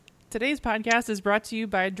Today's podcast is brought to you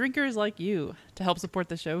by drinkers like you. To help support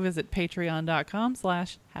the show, visit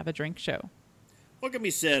patreon.com/haveadrinkshow. What can be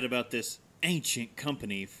said about this ancient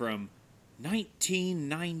company from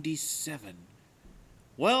 1997?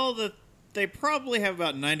 Well, they probably have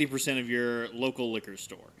about 90% of your local liquor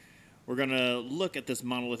store. We're going to look at this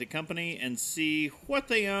monolithic company and see what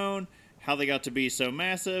they own, how they got to be so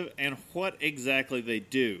massive, and what exactly they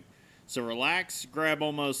do. So relax, grab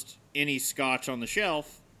almost any scotch on the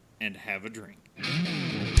shelf, and have a drink.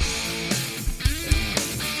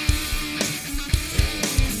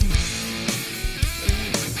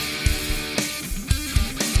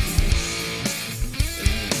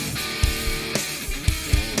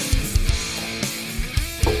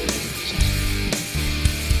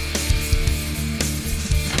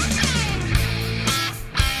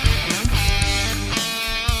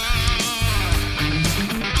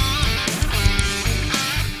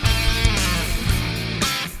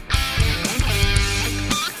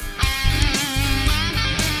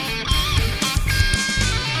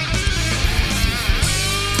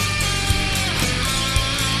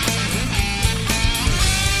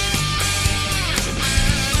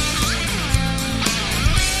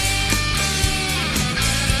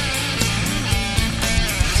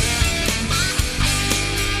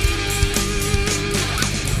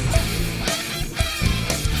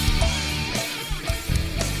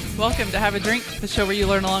 Welcome to Have a Drink, the show where you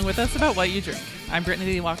learn along with us about what you drink. I'm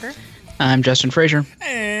Brittany Lee Walker. I'm Justin Frazier.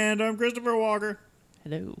 And I'm Christopher Walker.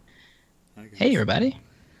 Hello. Hey, everybody.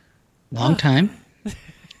 Long time.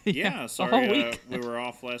 Yeah, a sorry whole week. we were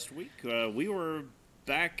off last week. We were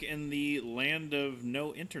back in the land of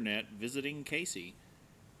no internet visiting Casey.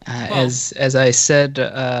 As I said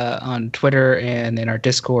on Twitter and in our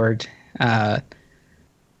Discord,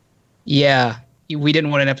 yeah, we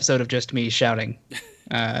didn't want an episode of just me shouting.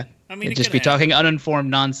 I mean, it'd it just could be happen. talking uninformed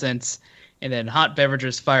nonsense, and then hot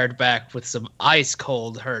beverages fired back with some ice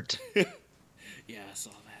cold hurt. Yeah, I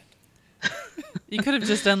saw that. You could have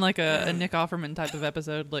just done like a Nick Offerman type of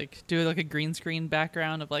episode, like do like a green screen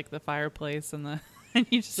background of like the fireplace and and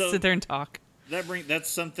you just sit there and talk. That's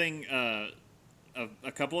something a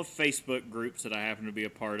couple of Facebook groups that I happen to be a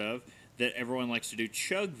part of, that everyone likes to do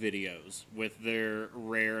chug videos with their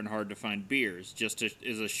rare and hard to find beers, just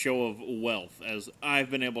as a show of wealth, as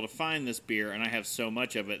I've been able to find this beer and I have so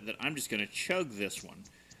much of it that I'm just going to chug this one.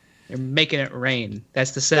 You're making it rain.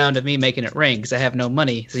 That's the sound of me making it rain, because I have no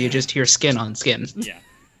money, so you just hear skin on skin. Yeah.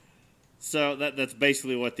 So that's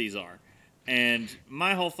basically what these are. And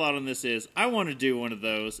my whole thought on this is, I want to do one of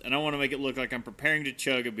those, and I want to make it look like I'm preparing to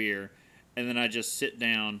chug a beer, and then I just sit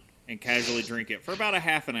down and casually drink it for about a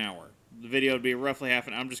half an hour. The video would be roughly half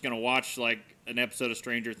an hour. I'm just going to watch like an episode of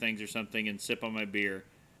Stranger Things or something and sip on my beer,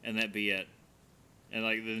 and that'd be it. And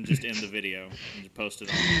like then just end the video and just post it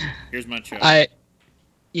on. Here's my chug.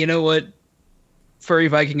 You know what? Furry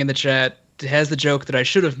Viking in the chat has the joke that I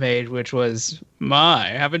should have made, which was, "My,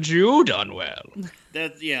 haven't you done well?"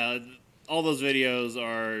 Yeah, all those videos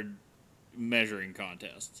are measuring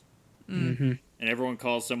contests. Mm-hmm. And everyone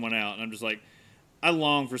calls someone out, and I'm just like, I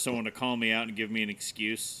long for someone to call me out and give me an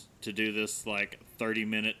excuse to do this like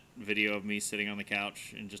 30-minute video of me sitting on the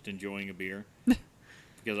couch and just enjoying a beer,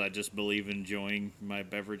 because I just believe in enjoying my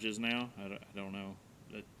beverages now. I don't know.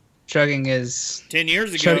 Chugging is 10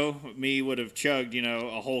 years ago, me would have chugged,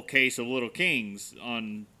 a whole case of Little Kings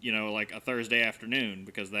on, like a Thursday afternoon,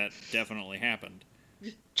 because that definitely happened.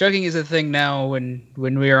 Chugging is a thing now when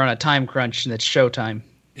we are on a time crunch and it's showtime.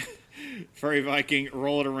 Furry Viking,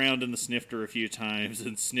 roll it around in the snifter a few times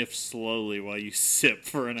and sniff slowly while you sip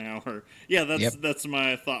for an hour. Yeah, that's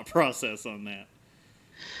my thought process on that.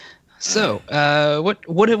 So,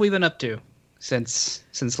 what have we been up to since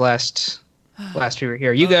last we were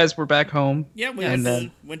here? You guys were back home. Yeah, we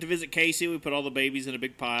went to visit Casey. We put all the babies in a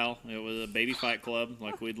big pile. It was a baby fight club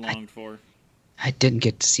like we'd longed for. I didn't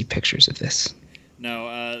get to see pictures of this.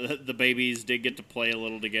 No, the babies did get to play a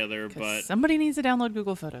little together, but somebody needs to download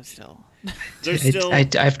Google Photos still. they're still.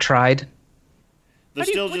 I've tried. They're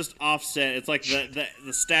still just offset. It's like the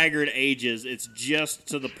staggered ages. It's just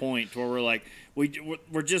to the point where we're like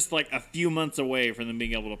we're just like a few months away from them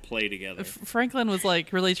being able to play together. Franklin was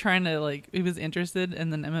like really trying to he was interested,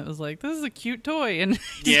 and then Emmett was like, "This is a cute toy," and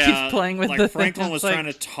he just keeps playing with the Franklin thing. was Trying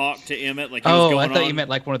to talk to Emmett like he was going I thought on. you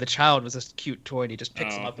meant like one of the child was a cute toy and he just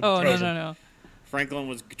picks them up and throws them. No. Franklin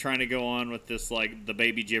was trying to go on with this, like, the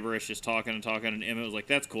baby gibberish, just talking, and Emmett was like,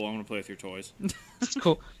 "That's cool, I'm going to play with your toys."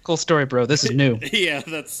 Cool story, bro. This is new. Yeah,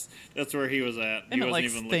 that's where he was at. He Emmett wasn't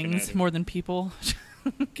likes even looking at things it. more than people.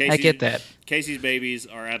 I get that. Casey's babies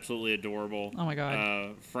are absolutely adorable. Oh, my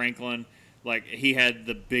God. Franklin, Like, he had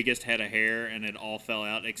the biggest head of hair, and it all fell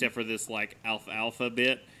out, except for this, like, alfalfa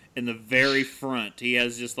bit. In the very front, he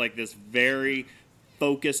has just, like, this very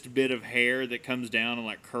focused bit of hair that comes down and,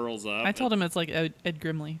 like, curls up. I told him it's like Ed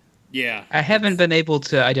Grimley. Yeah. I haven't been able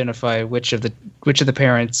to identify which of the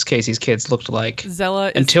parents Casey's kids looked like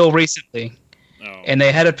Zella until recently. Oh, And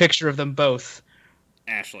they had a picture of them both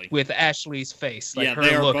Ashley. with Ashley's face. Like Yeah, her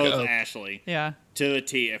they are look both of, Ashley. Yeah. To a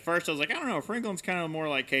T. At first, I was like, I don't know, Franklin's kind of more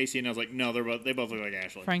like Casey, and I was like, no, they both look like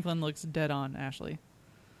Ashley. Franklin looks dead on Ashley.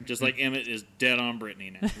 Just like Emmett is dead on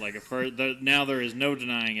Brittany now. Like, now there is no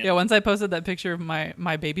denying it. Yeah, once I posted that picture of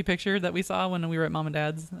my baby picture that we saw when we were at Mom and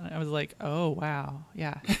Dad's, I was like, oh, wow.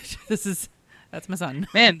 Yeah, that's my son.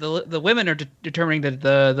 Man, the women are determining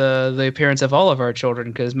the appearance of all of our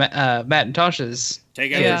children because Matt and Tasha's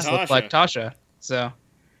Take kids out look Tasha. like Tasha. So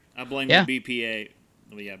I blame Yeah. the BPA.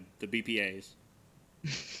 Well, yeah, the BPAs.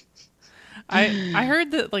 I heard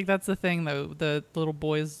that like that's the thing though. The little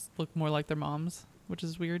boys look more like their moms, which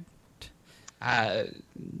is weird. uh,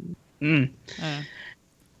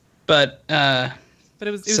 But but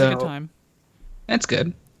it was a So- good time. that's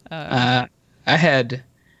good. Uh, I had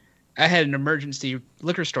an emergency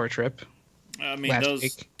liquor store trip I mean, Last those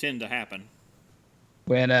week. tend to happen.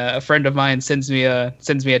 when a friend of mine sends me a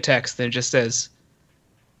text that just says,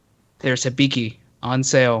 "There's Hibiki on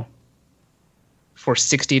sale for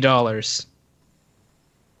 $60,"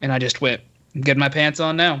 and I just went, "I'm getting my pants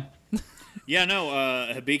on now." Yeah, no,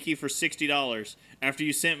 Hibiki for $60. After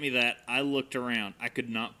you sent me that, I looked around. I could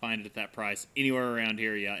not find it at that price anywhere around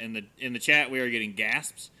here. Yeah, in the chat, we are getting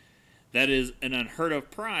gasps. That is an unheard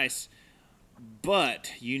of price,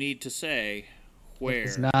 but you need to say where.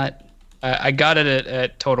 It's not. I got it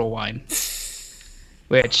at Total Wine,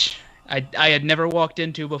 which I had never walked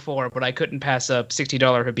into before, but I couldn't pass up $60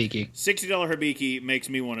 Hibiki. $60 Hibiki makes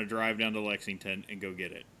me want to drive down to Lexington and go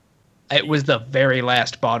get it. It was the very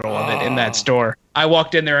last bottle of it in that store. I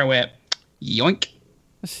walked in there and went, yoink.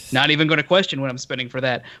 Not even going to question what I'm spending for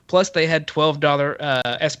that. Plus, they had $12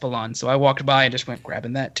 Espolon, so I walked by and just went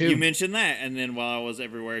grabbing that too. You mentioned that, and then while I was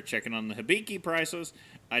everywhere checking on the Hibiki prices,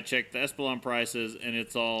 I checked the Espolon prices, and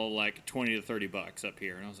it's all like $20 to $30 up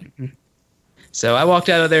here. And I was like, So I walked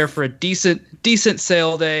out of there for a decent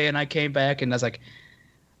sale day, and I came back and I was like,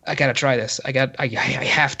 I gotta try this. I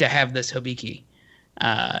have to have this Hibiki.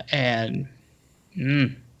 And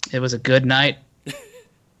it was a good night.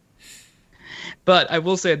 But I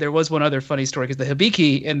will say there was one other funny story because the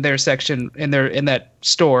Hibiki in their section in that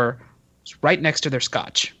store is right next to their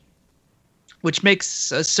Scotch, which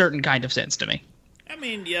makes a certain kind of sense to me. I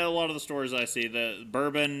mean, yeah, a lot of the stores I see, the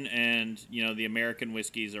bourbon and, the American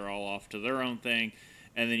whiskeys are all off to their own thing,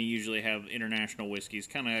 and then you usually have international whiskeys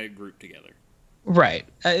kind of grouped together. Right.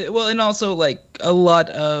 Well, and also like a lot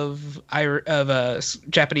of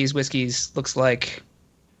Japanese whiskeys looks like.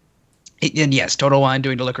 And yes, Total Wine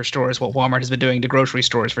doing to liquor stores what Walmart has been doing to grocery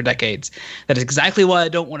stores for decades. That is exactly why I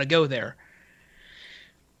don't want to go there.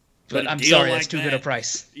 But a I'm deal sorry, like that's too good a that-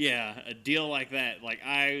 price. Yeah, a deal like that. Like,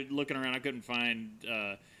 looking around, I couldn't find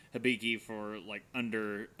Hibiki for like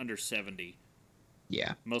under 70.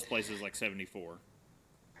 Yeah. Most places like 74.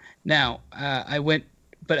 Now, I went,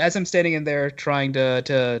 but as I'm standing in there trying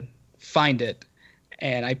to find it,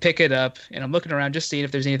 and I pick it up, and I'm looking around just seeing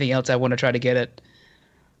if there's anything else I want to try to get it.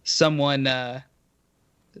 Someone,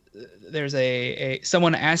 there's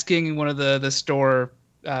someone asking one of the store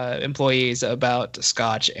employees about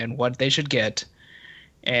Scotch and what they should get,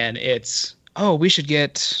 and it's, you should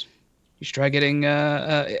try getting,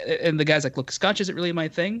 and the guy's like, look, Scotch isn't really my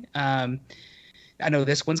thing. I know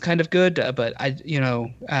this one's kind of good, but I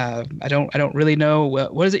don't really know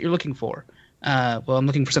what is it you're looking for. Well, I'm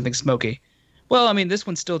looking for something smoky. Well, I mean, this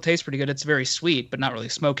one still tastes pretty good. It's very sweet, but not really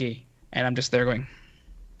smoky. And I'm just there going,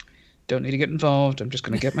 don't need to get involved. I'm just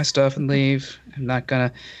going to get my stuff and leave. I'm not going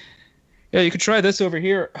to. Yeah, you could try this over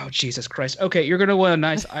here. Oh, Jesus Christ. Okay, you're going to want a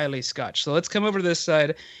nice Islay Scotch. So let's come over to this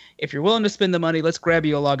side. If you're willing to spend the money, let's grab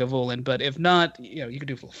you a Lagavulin. But if not, you can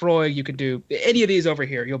do Lefroy. You can do any of these over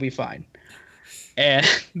here. You'll be fine. And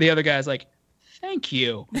the other guy's like, thank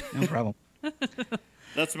you. No problem.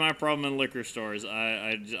 That's my problem in liquor stores.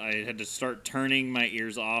 I had to start turning my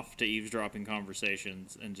ears off to eavesdropping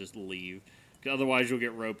conversations and just leave. Otherwise, you'll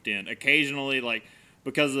get roped in. Occasionally, like,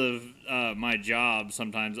 because of my job,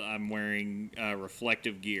 sometimes I'm wearing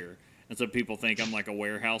reflective gear. And so people think I'm like a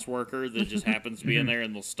warehouse worker that just happens to be in there,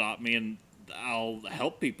 and they'll stop me, and I'll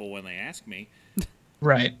help people when they ask me.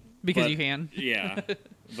 Right. Because But- you can. Yeah.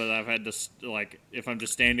 But I've had to, like, if I'm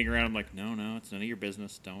just standing around, I'm like, no, it's none of your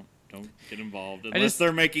business. Don't get involved. Unless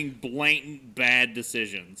they're making blatant bad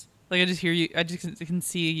decisions. Like I just hear you. I just can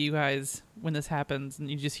see you guys when this happens, and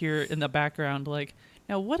you just hear in the background like,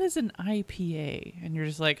 "Now what is an IPA?" And you're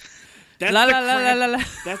just like, That's "La the la la la crap, la la."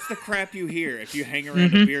 That's the crap you hear if you hang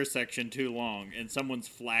around a beer section too long and someone's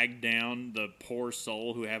flagged down the poor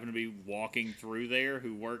soul who happened to be walking through there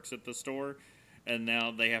who works at the store, and now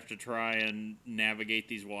they have to try and navigate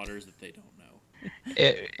these waters that they don't know.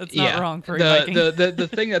 That's not wrong for the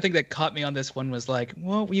thing I think that caught me on this one was like,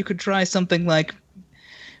 well, you could try something like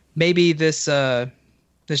maybe this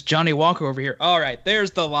Johnny Walker over here. All right, there's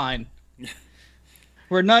the line.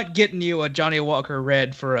 We're not getting you a Johnny Walker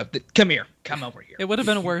Red for a... Come here. Come over here. It would have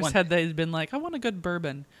been worse had they been like, I want a good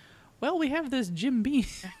bourbon. Well, we have this Jim Beam.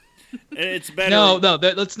 It's better. No,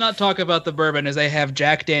 let's not talk about the bourbon as they have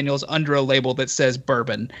Jack Daniels under a label that says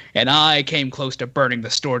bourbon, and I came close to burning the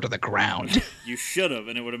store to the ground. You should have,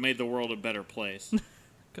 and it would have made the world a better place.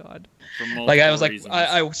 God. For multiple Like I was reasons. like,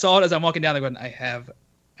 I saw it as I'm walking down there going, I have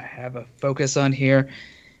a focus on here.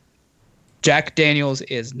 Jack Daniels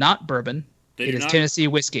is not bourbon. It is Tennessee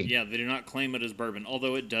whiskey. Yeah, they do not claim it as bourbon,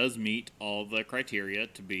 although it does meet all the criteria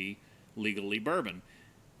to be legally bourbon.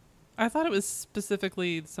 I thought it was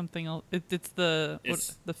specifically something else. It's the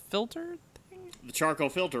filter thing? The charcoal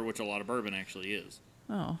filter, which a lot of bourbon actually is.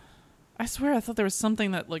 Oh. I swear I thought there was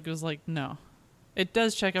something that like was like, no. It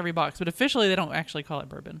does check every box, but officially they don't actually call it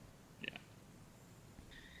bourbon. Yeah.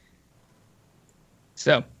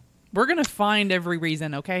 So. We're going to find every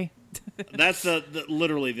reason, okay? That's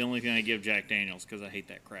literally the only thing I give Jack Daniels because I hate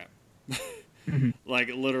that crap. Like,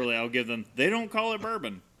 literally, I'll give them, they don't call it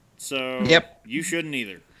bourbon. So, yep. You shouldn't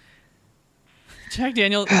either. Jack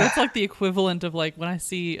Daniels, that's like the equivalent of like when I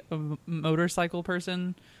see a motorcycle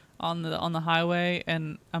person on the highway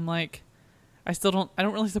and I'm like, I don't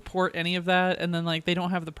really support any of that. And then like they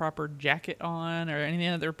don't have the proper jacket on or any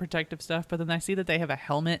other protective stuff. But then I see that they have a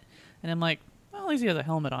helmet and I'm like, well, at least he has a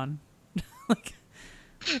helmet on. Like,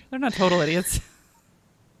 they're not total idiots.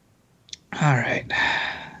 All right.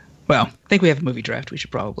 Well, I think we have a movie draft. We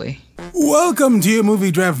should probably... Welcome to your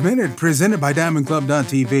Movie Draft Minute, presented by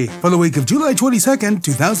DiamondClub.tv for the week of July 22nd,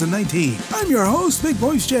 2019. I'm your host, Big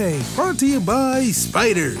Voice Jay, brought to you by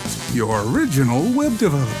Spiders, your original web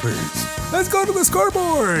developers. Let's go to the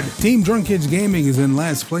scoreboard. Team Drunk Kids Gaming is in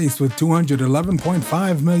last place with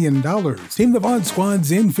 $211.5 million. Team The Vaughn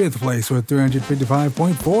Squad's in fifth place with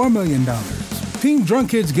 $355.4 million. Team Drunk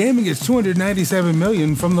Kids Gaming is $297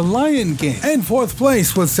 million from The Lion King, and fourth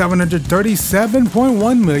place with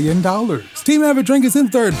 $737.1 million. Team Avid Drink is in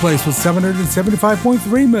third place with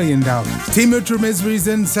 $775.3 million. Team Ultra Misery is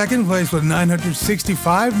in second place with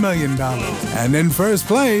 $965 million. And in first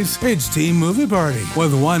place, it's Team Movie Party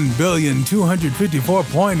with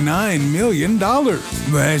 $1,254.9 million.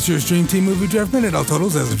 That's your Stream Team Movie Draft Minute. All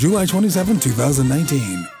totals as of July 27,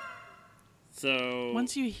 2019. So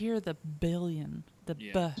once you hear the billion, but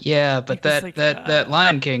that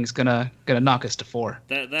Lion King's gonna knock us to 4.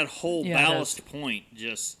 That whole ballast point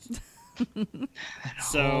just.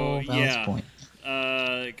 Point.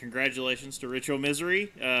 Congratulations to Ritual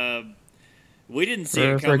Misery. We didn't see it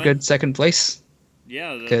coming for a good second place.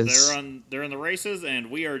 Yeah, they're in the races,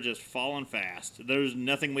 and we are just falling fast. There's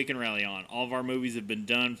nothing we can rally on. All of our movies have been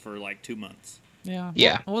done for like 2 months.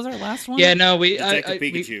 Yeah. What was our last one? Yeah, no, we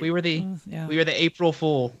were the April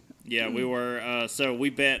Fool. Yeah, we were. So we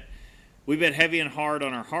bet heavy and hard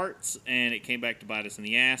on our hearts, and it came back to bite us in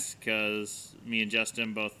the ass because me and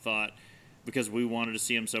Justin both thought, because we wanted to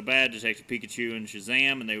see them so bad, Detective Pikachu and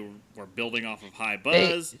Shazam, and they were building off of high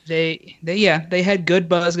buzz. They had good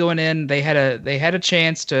buzz going in. They had a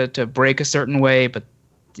chance to break a certain way, but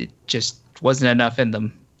it just wasn't enough in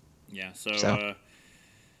them. Yeah,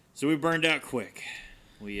 so we burned out quick.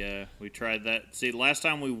 We tried that. See, last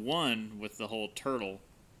time we won with the whole turtle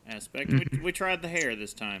aspect. We tried the hair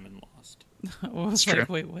this time and lost.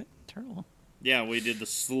 Wait, what? Turtle? Yeah, we did the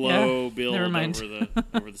slow build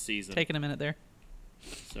over the season. Taking a minute there.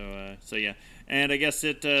 So yeah. And I guess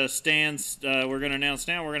it stands, we're going to announce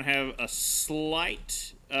now, we're going to have a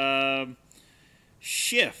slight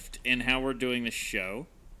shift in how we're doing the show.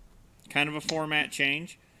 Kind of a format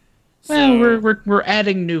change. Well, we're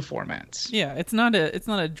adding new formats. Yeah, it's not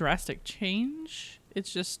a drastic change.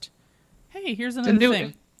 It's just, hey, here's another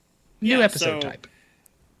thing. New episode type.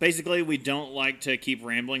 Basically, we don't like to keep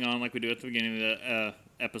rambling on like we do at the beginning of the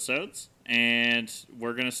episodes, and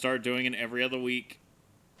we're going to start doing an every other week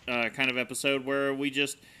kind of episode where we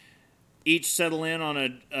just each settle in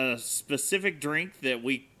on a specific drink that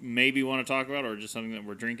we maybe want to talk about, or just something that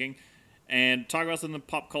we're drinking, and talk about something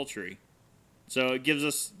pop culture-y. So it gives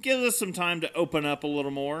us some time to open up a little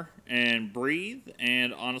more and breathe,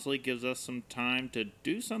 and honestly gives us some time to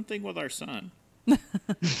do something with our son.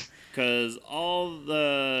 Because all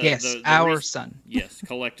the Yes, the our rec- son. Yes,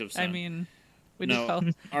 collective son. I mean, we just No, call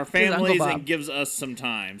our his Uncle families, Bob. and gives us some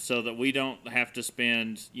time so that we don't have to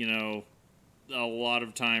spend, a lot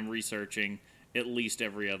of time researching at least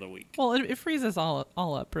every other week. Well, it frees us all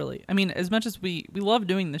up, really. I mean, as much as we love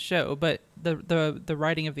doing the show, but the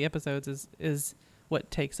writing of the episodes is what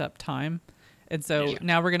takes up time. And so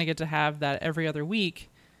now we're going to get to have that every other week.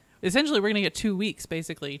 Essentially, we're going to get 2 weeks,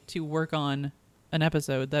 basically, to work on an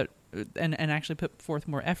episode that and actually put forth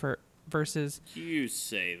more effort versus... You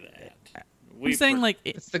say that. I'm saying,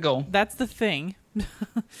 It's the goal. that's the thing.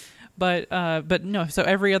 But no, so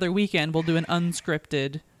every other weekend we'll do an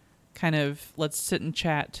unscripted kind of, let's sit and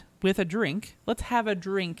chat with a drink. Let's have a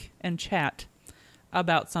drink and chat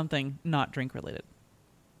about something not drink related.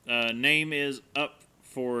 Name is up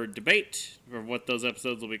for debate for what those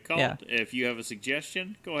episodes will be called. Yeah. If you have a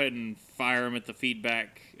suggestion, go ahead and fire them at the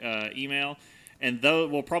feedback email. And though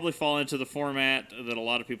we'll probably fall into the format that a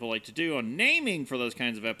lot of people like to do on naming for those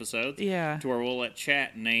kinds of episodes, Yeah. to where we'll let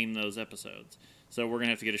chat name those episodes. So we're gonna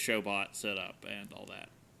have to get a show bot set up and all that.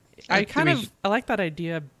 I like that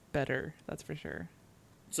idea better, that's for sure.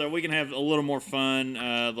 So we can have a little more fun.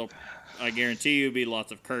 I guarantee you, be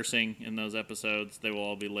lots of cursing in those episodes. They will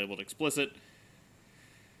all be labeled explicit.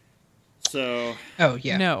 So Oh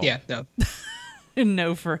yeah. No. Yeah. No.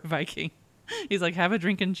 No for a Viking. He's like, have a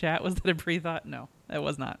drink and chat. Was that a pre-thought? No, that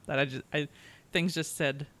was not. Things just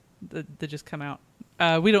said that just come out.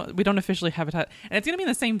 We don't officially have it, and it's gonna be in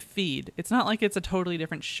the same feed. It's not like it's a totally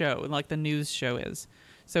different show, like the news show is.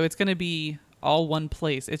 So it's gonna be all one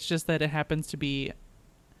place. It's just that it happens to be.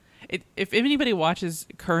 If anybody watches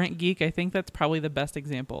Current Geek, I think that's probably the best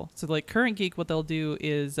example. So like Current Geek, what they'll do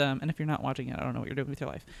is, and if you're not watching it, I don't know what you're doing with your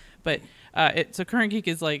life. But so Current Geek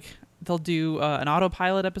is like, they'll do an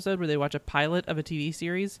autopilot episode where they watch a pilot of a TV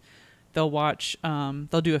series. They'll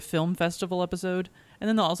do a film festival episode, and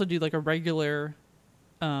then they'll also do like a regular,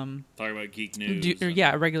 talk about geek news.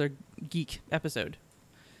 a regular geek episode.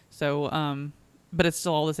 So, but it's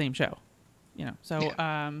still all the same show, So,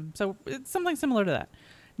 so it's something similar to that.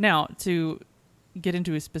 Now, to get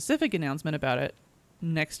into a specific announcement about it,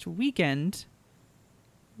 next weekend,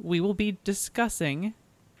 we will be discussing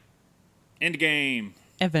Endgame.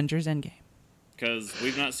 Avengers Endgame. Because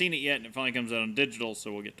we've not seen it yet, and it finally comes out on digital,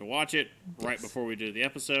 so we'll get to watch it right before we do the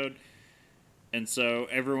episode. And so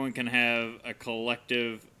everyone can have a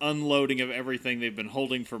collective unloading of everything they've been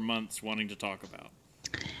holding for months wanting to talk about.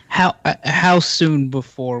 How soon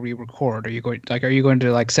before we record are you going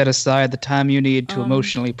to set aside the time you need to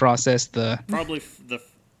emotionally process the? Probably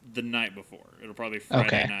the night before. It'll probably be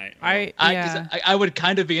Friday night. I would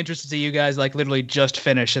kind of be interested to see you guys literally just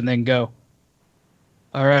finish and then go.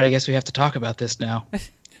 All right, I guess we have to talk about this now.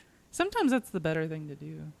 Sometimes that's the better thing to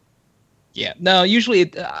do. Yeah. No,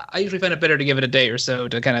 usually I usually find it better to give it a day or so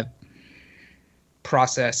to kind of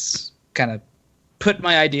process, kind of put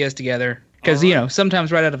my ideas together. Because,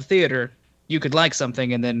 sometimes right out of theater, you could like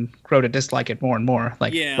something and then grow to dislike it more and more.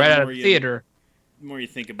 Right out of theater, the more you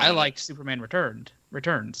think about I it. liked Superman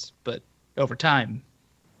Returns, but over time,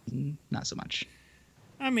 not so much.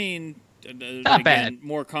 I mean, not bad.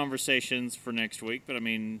 More conversations for next week, but I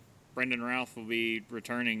mean, Brendan Routh will be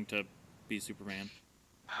returning to be Superman.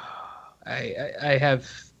 I have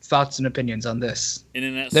thoughts and opinions on this.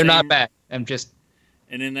 And they're not bad. And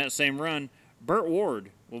in that same run, Burt Ward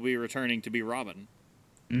will be returning to be Robin.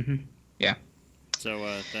 Mm-hmm. Yeah. So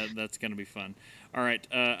that's going to be fun. All right,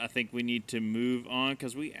 I think we need to move on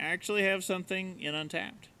because we actually have something in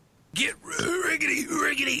Untapped. Get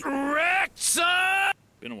riggedy wrecked, son!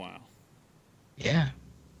 Been a while. Yeah.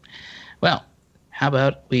 Well, how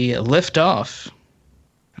about we lift off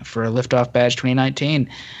for a Liftoff Badge 2019?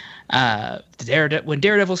 When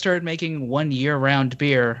Daredevil started making one year-round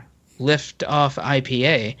beer, Liftoff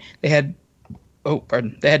IPA, they had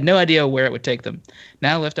no idea where it would take them.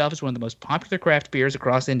 Now Liftoff is one of the most popular craft beers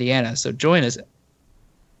across Indiana, so join us.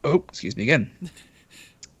 Oh, excuse me again.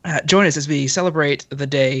 Join us as we celebrate the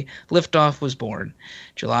day Liftoff was born,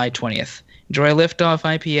 July 20th. Enjoy a Liftoff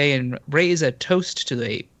IPA and raise a toast to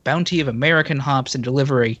the bounty of American hops and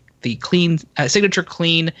deliver the signature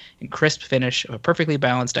clean and crisp finish of a perfectly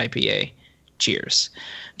balanced IPA. Cheers.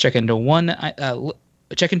 Check into one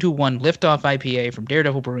Liftoff IPA from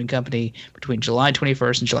Daredevil Brewing Company between July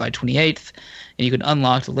 21st and July 28th, and you can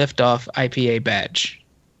unlock the Liftoff IPA badge.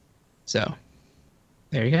 So,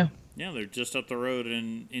 there you go. Yeah, they're just up the road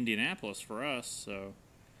in Indianapolis for us, so,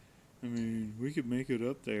 I mean, we could make it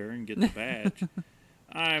up there and get the badge.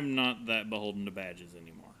 I'm not that beholden to badges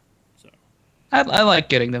anymore, so. I like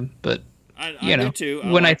getting them, but, I do too.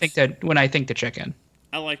 when I think to check in.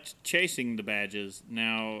 I liked chasing the badges.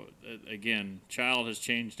 Now, again, Child has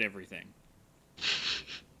changed everything.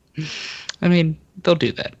 I mean, they'll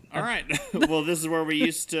do that. All right. Well, this is where we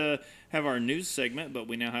used to have our news segment, but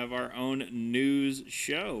we now have our own news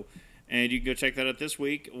show. And you can go check that out this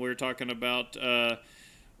week. We're talking about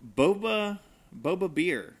boba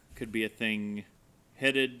beer could be a thing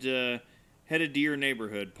headed to your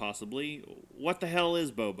neighborhood, possibly. What the hell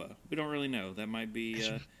is boba? We don't really know. That might be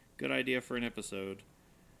a good idea for an episode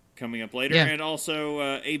coming up later. Yeah. And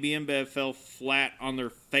also, AB InBev fell flat on their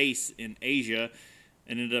face in Asia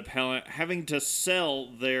and ended up having to sell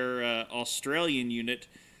their Australian unit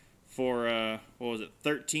for,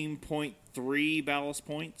 13.3 ballast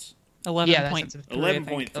points? 11.3.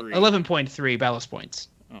 11.3. 11.3 ballast points.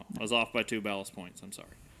 Oh, I was off by 2 ballast points. I'm sorry.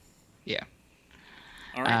 Yeah.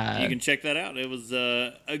 All right, you can check that out. It was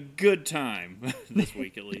a good time this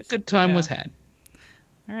week, at least. Good time Yeah. was had.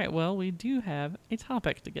 All right, well, we do have a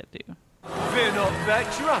topic to get to. We're not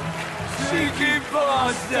that drunk. Cheeky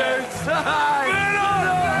bastards. We're not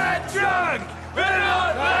that drunk. We're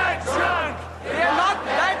not that drunk. We're not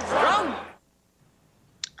that drunk.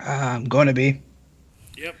 I'm going to be.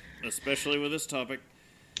 Yep, especially with this topic,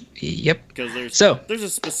 Yep. because So- there's a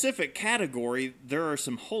specific category there are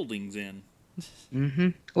some holdings in.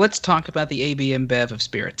 Let's talk about the AB InBev of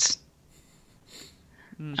spirits.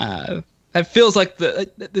 That feels like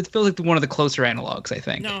one of the closer analogs, I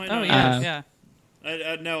think. No, Oh, no, yeah.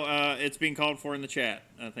 no. It's being called for in the chat.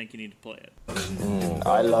 I think you need to play it.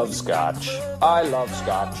 I love scotch. I love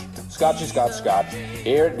scotch. Scotchy scotch scotch.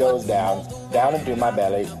 Here it goes down into my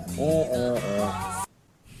belly.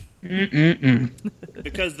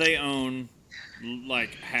 Because they own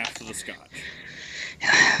like half of the scotch.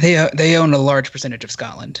 They own a large percentage of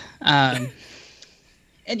Scotland. And,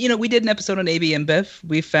 we did an episode on AB InBev.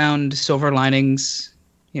 We found silver linings,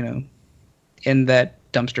 in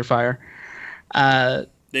that dumpster fire.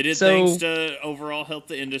 They did things to overall help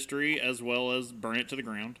the industry as well as burn it to the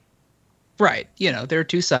ground. Right. There are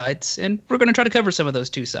two sides, and we're going to try to cover some of those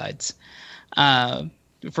two sides for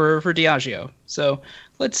Diageo. So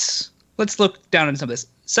let's look down into some of this.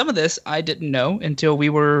 Some of this I didn't know until we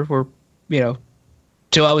were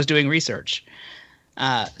till I was doing research.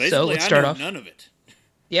 Basically, So let's start I know off. none of it.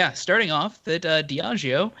 Yeah, starting off that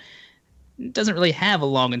Diageo doesn't really have a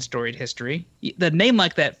long and storied history. The name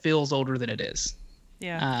like that feels older than it is.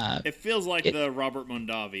 Yeah. It feels like the Robert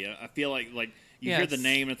Mondavi. I feel like you hear the Yes.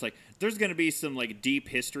 name, it's like there's going to be some like deep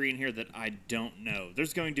history in here that I don't know.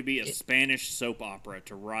 There's going to be a Spanish soap opera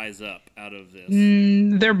to rise up out of this.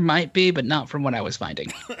 There might be, but not from what I was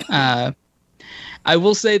finding. I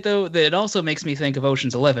will say, though, that it also makes me think of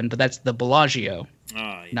Ocean's 11, but that's the Bellagio,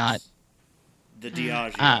 Ah, yes. not... The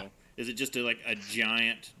Diageo. Is it just a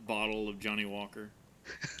giant bottle of Johnny Walker?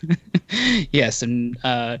 Yes, and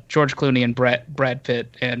George Clooney and Brad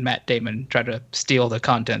Pitt and Matt Damon try to steal the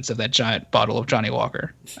contents of that giant bottle of Johnny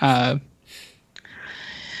Walker.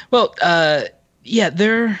 Yeah,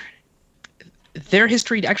 their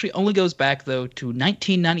history actually only goes back, though, to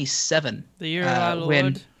 1997. The year of our Lord.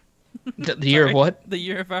 When the year of what? The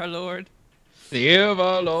year of our Lord. The year of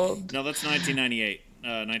our Lord. No, that's 1998.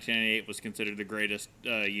 1998 was considered the greatest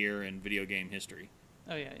year in video game history.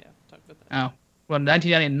 Oh, yeah. Talk about that. Oh, well,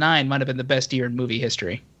 1999 might have been the best year in movie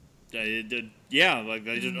history. So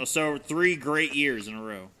 3 great years in a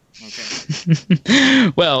row.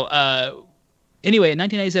 Okay. Well, anyway, in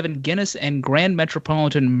 1997, Guinness and Grand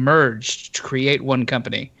Metropolitan merged to create one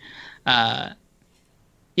company. Yeah,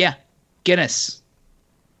 Guinness.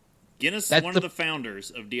 Guinness is That's one of the founders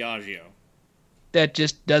of Diageo. That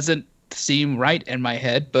just doesn't seem right in my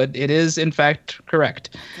head, but it is, in fact,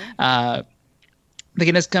 correct. The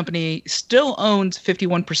Guinness Company still owns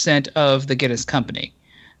 51% of the Guinness Company.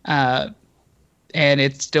 And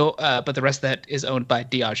it's still, but the rest of that is owned by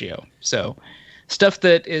Diageo. So stuff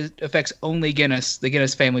that affects only Guinness, the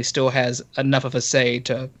Guinness family still has enough of a say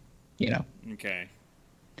to, Okay.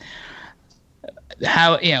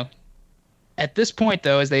 how, at this point,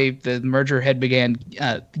 though, as the merger had began,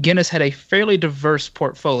 Guinness had a fairly diverse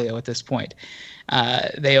portfolio at this point.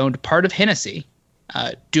 They owned part of Hennessy,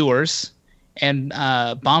 Dewar's, and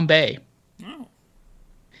Bombay.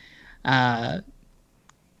 Oh.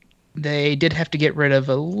 They did have to get rid of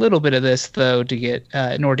a little bit of this, though, to get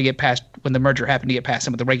in order to get past when the merger happened to get past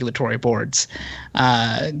some of the regulatory boards.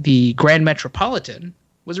 The Grand Metropolitan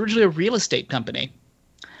was originally a real estate company.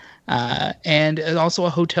 And also a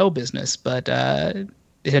hotel business, but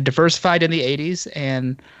it had diversified in the 80s,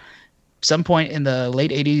 and some point in the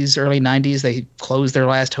late 80s, early 90s, they closed their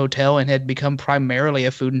last hotel and had become primarily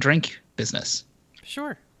a food and drink business.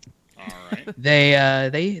 Sure. All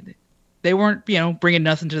right. They weren't, bringing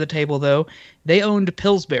nothing to the table, though. They owned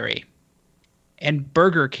Pillsbury and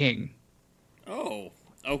Burger King. Oh,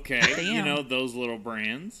 okay. Damn. Those little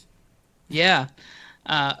brands. Yeah.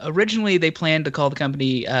 Originally, they planned to call the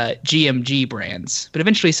company GMG Brands, but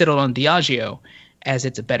eventually settled on Diageo as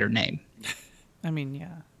it's a better name. I mean,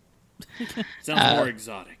 yeah. Sounds more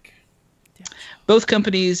exotic. Both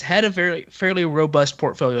companies had a fairly robust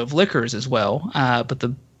portfolio of liquors as well, but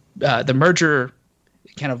the merger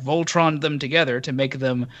kind of Voltroned them together to make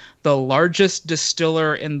them the largest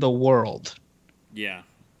distiller in the world. Yeah.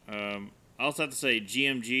 I also have to say,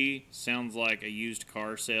 GMG sounds like a used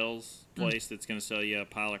car sales place that's going to sell you a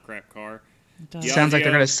pile of crap car. Sounds like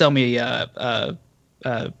they're going to sell me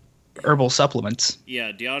herbal supplements.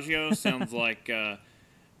 Yeah, Diageo sounds like an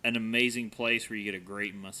amazing place where you get a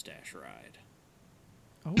great mustache ride.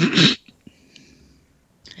 Oh.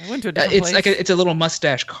 I went to a different place. It's a little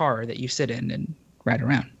mustache car that you sit in and ride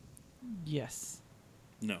around. Yes.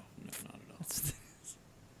 No, not at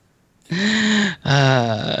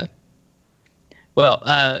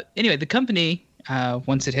all. Anyway, the company,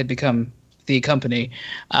 once it had become the company,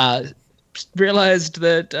 realized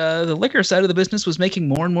that the liquor side of the business was making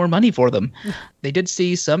more and more money for them. They did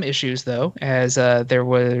see some issues, though, as they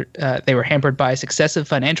were hampered by successive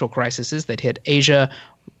financial crises that hit Asia,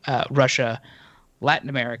 Russia, Latin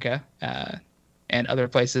America, and other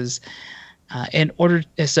places. In order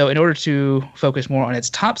to focus more on its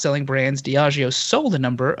top-selling brands, Diageo sold a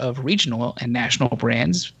number of regional and national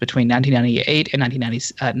brands between 1998 and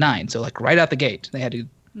 1999. So, right out the gate, they had to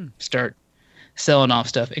start selling off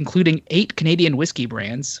stuff, including 8 Canadian whiskey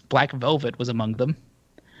brands. Black Velvet was among them.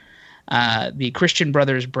 The Christian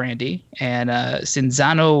Brothers Brandy and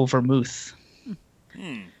Cinzano Vermouth.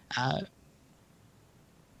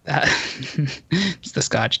 It's the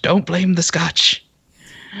Scotch. Don't blame the Scotch.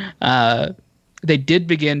 They did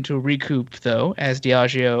begin to recoup, though, as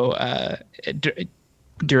Diageo,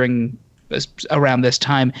 around this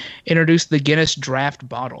time, introduced the Guinness Draft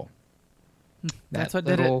bottle. That's that what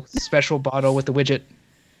did little it. special bottle with the widget.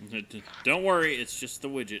 Don't worry, it's just the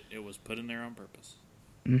widget. It was put in there on purpose.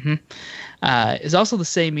 It's also the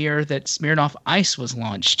same year that Smirnoff Ice was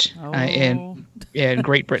launched in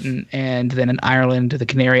Great Britain, and then in Ireland, the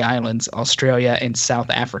Canary Islands, Australia, and South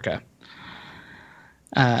Africa.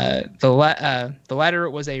 The latter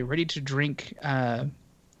was a ready-to-drink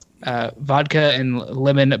vodka and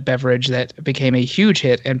lemon beverage that became a huge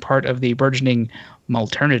hit and part of the burgeoning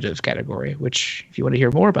malternative category, which, if you want to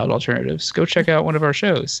hear more about alternatives, go check out one of our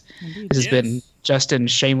shows. Indeed. This has been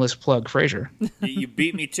Justin's shameless plug, Frasier. You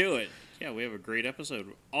beat me to it. Yeah, we have a great episode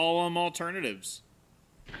all on alternatives.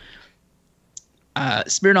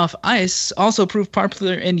 Smirnoff Ice also proved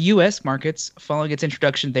popular in U.S. markets following its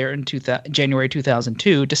introduction there in January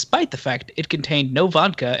 2002, despite the fact it contained no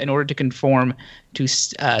vodka in order to conform to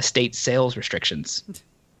state sales restrictions.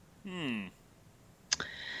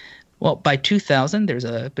 Well, by 2000, there's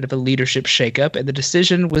a bit of a leadership shakeup, and the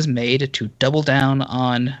decision was made to double down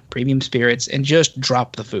on premium spirits and just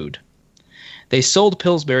drop the food. They sold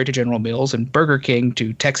Pillsbury to General Mills and Burger King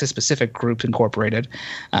to Texas Pacific Group Incorporated.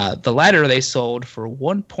 The latter they sold for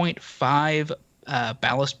 1.5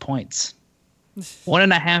 ballast points.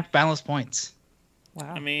 1.5 ballast points.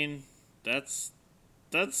 Wow. I mean, that's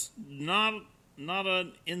not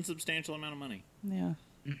an insubstantial amount of money. Yeah.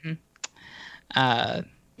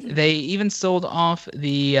 They even sold off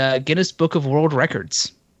the Guinness Book of World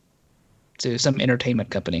Records to some entertainment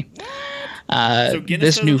company. So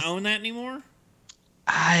Guinness doesn't own that anymore?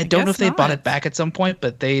 I don't know if they not. bought it back at some point,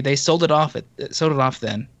 but they sold it off. Sold it off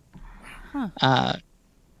then.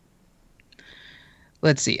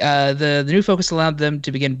 Let's see. The new focus allowed them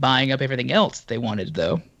to begin buying up everything else they wanted,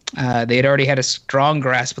 though. They had already had a strong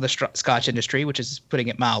grasp of the Scotch industry, which is putting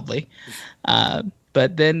it mildly.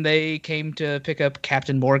 But then they came to pick up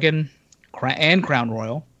Captain Morgan and Crown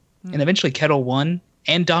Royal, and eventually Kettle One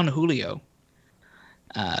and Don Julio.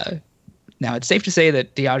 Now, it's safe to say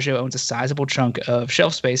that Diageo owns a sizable chunk of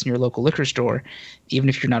shelf space in your local liquor store, even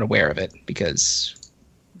if you're not aware of it, because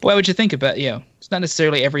why would you think about, it's not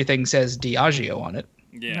necessarily everything says Diageo on it.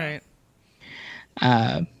 Yeah.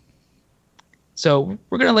 Right. So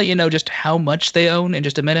we're going to let you know just how much they own in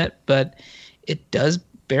just a minute, but it does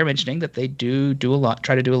bear mentioning that they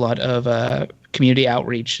try to do a lot of community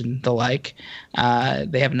outreach and the like.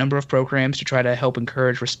 They have a number of programs to try to help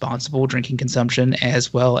encourage responsible drinking consumption,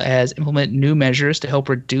 as well as implement new measures to help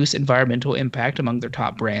reduce environmental impact among their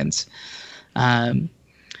top brands. And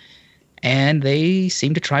they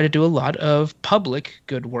seem to try to do a lot of public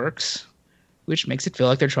good works, which makes it feel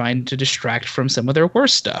like they're trying to distract from some of their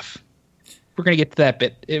worst stuff. We're going to get to that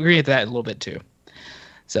bit. We're going to get to that in a little bit too.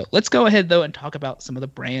 So let's go ahead though and talk about some of the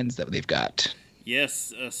brands that they've got.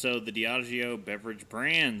 Yes, so the Diageo beverage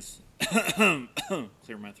brands. Clear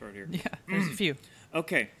my throat here. Yeah, there's a few.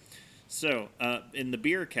 Okay, so in the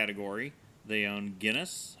beer category, they own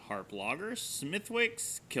Guinness, Harp Lager,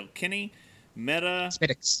 Smithwick's, Kilkenny, Meta.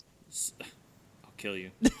 Smittix. I'll kill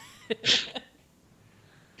you.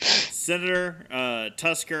 Senator,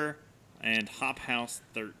 Tusker, and Hop House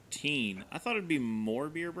 13. I thought it'd be more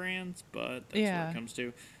beer brands, but that's what it comes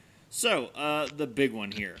to. So, the big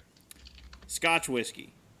one here. Scotch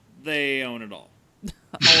whiskey. They own it all.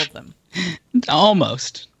 All of them.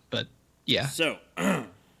 Almost, but yeah. So,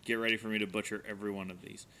 get ready for me to butcher every one of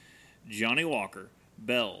these. Johnny Walker,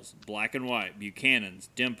 Bell's, Black and White, Buchanan's,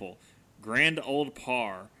 Dimple, Grand Old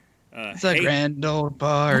Par. It's a grand old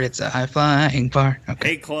bar. It's a high-flying bar. Okay.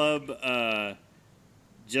 Hay Club,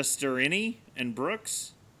 Justerini and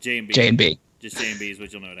Brooks, J&B. J&B. Just J&B is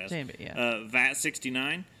what you'll know it as. J&B, yeah. VAT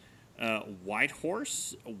 69, White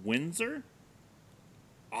Horse, Windsor,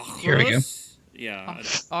 Here we go. Yeah.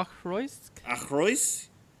 Ochroysk? Achrois.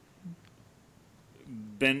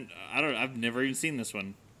 I've never even seen this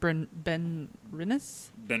one. Ben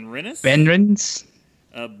Rinnis? Benrinus. Benrins.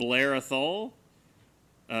 Blair Athol.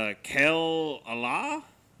 Kel Allah.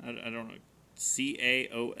 I don't know.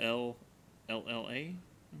 Caolllla.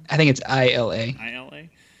 I think it's ILA. ILA.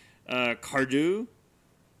 Cardew.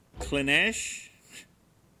 Clinesh.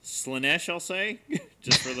 Slanesh, I'll say.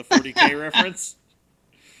 Just for the 40K reference.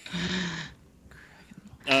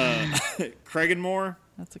 Craigenmore.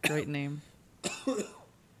 That's a great name.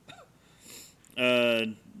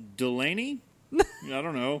 Delaney. I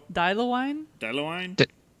don't know. Dilawine? Dilawine.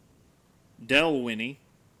 Delwinnie.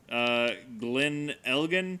 Glen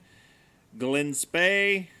Elgin. Glen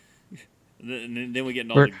Spey. Then we get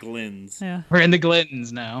into all the Glens. Yeah. We're in the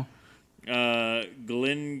Glens now.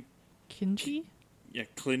 Glen. Kinchi? Yeah,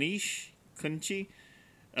 Clinchy.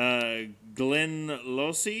 Glen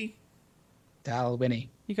Losey. Dalwhinnie.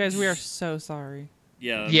 You guys, we are so sorry.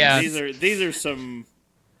 Yeah. Yeah. These are some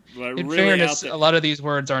In really fairness, out there. a lot of these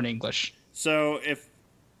words aren't English. So if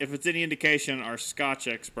it's any indication, our Scotch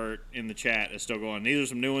expert in the chat is still going. These are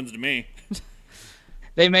some new ones to me.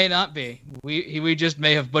 They may not be. We just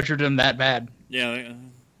may have butchered them that bad. Yeah,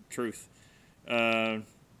 truth. Knockando,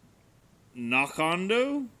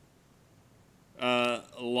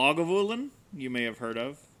 Lagavulin, you may have heard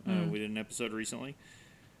of. We did an episode recently.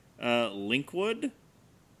 Linkwood.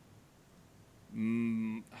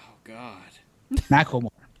 Oh God.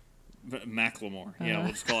 Macklemore. Macklemore. Yeah,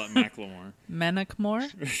 we'll just call it Macklemore.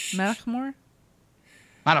 Menachmore? Menachmore?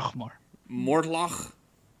 Macklemore. Mortlach.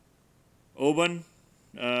 Oban.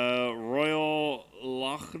 Royal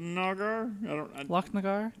Lochnagar.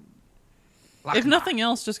 Lochnagar? If nothing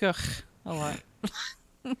else, just go a lot.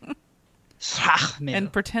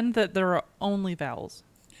 And pretend that there are only vowels.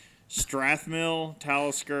 Strathmill,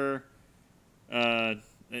 Talisker.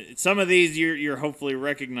 Some of these you're hopefully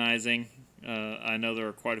recognizing. I know there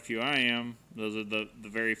are quite a few I am. Those are the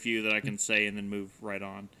very few that I can say and then move right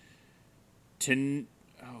on.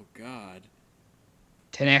 Oh, God.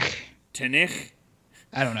 Tenich.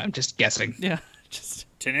 I don't know. I'm just guessing. Yeah, just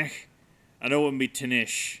Tenich. I know it wouldn't be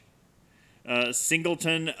Tenish.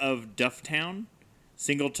 Singleton of Dufftown.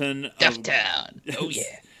 Singleton of Dufftown. Oh,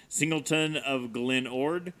 yeah. Singleton of Glen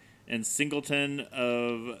Ord. And Singleton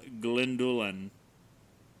of Glendullan.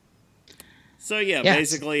 So, yeah, Yes.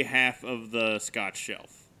 basically half of the Scotch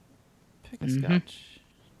shelf. pick a Scotch.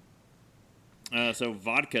 So,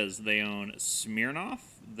 vodkas, they own Smirnoff.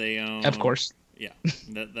 They own... Of course. Yeah,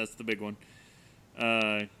 that's the big one.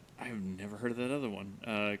 I've never heard of that other one.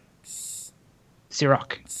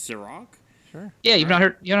 Ciroc. Ciroc? Sure. Yeah, you've not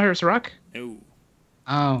heard of Ciroc? No.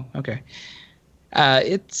 Oh, okay.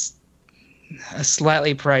 It's a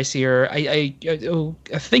slightly pricier. I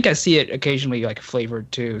think I see it occasionally like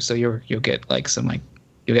flavored too. So you'll get like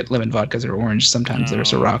you'll get lemon vodkas or orange sometimes that are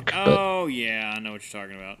Ciroc. Oh yeah, I know what you're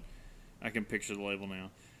talking about. I can picture the label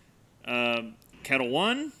now. Kettle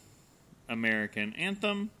One, American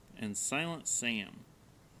Anthem, and Silent Sam.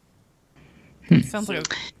 Sounds like a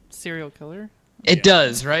serial killer. It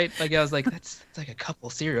does, right? Like I was like, that's like a couple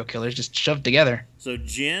serial killers just shoved together. So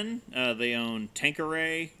gin, they own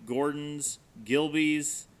Tanqueray, Gordon's,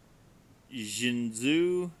 Gilbey's,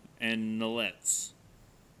 Jinzhou, and Nolet's.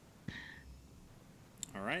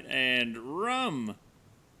 All right, and rum,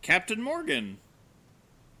 Captain Morgan,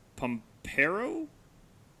 Pampero,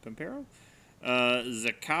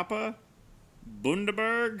 Zacapa,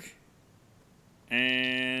 Bundaberg,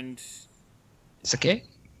 and Sake?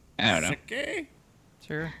 I don't know. Sake.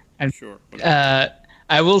 Sure. And, Sure. I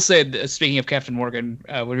I will say, speaking of Captain Morgan,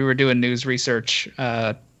 when we were doing news research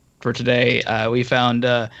for today, we found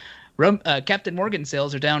Captain Morgan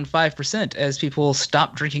sales are down 5% as people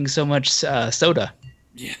stop drinking so much soda.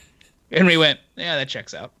 Yeah. And we went, yeah, that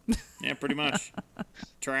checks out. Yeah, pretty much.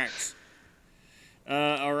 Tracks.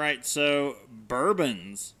 All right, so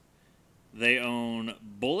bourbons. They own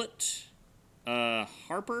Bullet,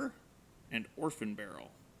 Harper, and Orphan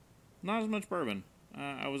Barrel. Not as much bourbon.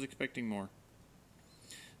 I was expecting more.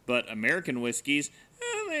 But American whiskeys,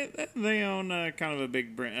 they own kind of a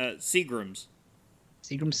big brand. Seagram's.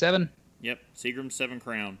 Seagram 7? Yep, Seagram's 7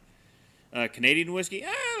 Crown. Canadian whiskey,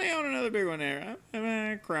 they own another big one there.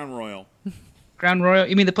 Crown Royal. Crown Royal?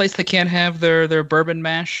 You mean the place that can't have their bourbon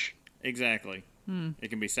mash? Exactly. It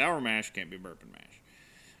can be sour mash, can't be bourbon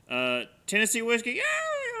mash. Tennessee whiskey,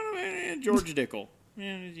 George Dickel.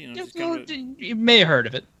 Yeah, just kind of, You may have heard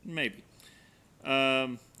of it. maybe.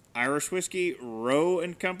 Irish whiskey, Roe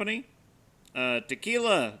and Company.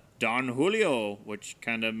 Tequila, Don Julio, which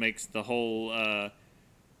kind of makes the whole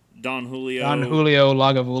Don Julio. Don Julio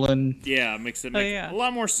Lagavulin. Yeah, makes it make a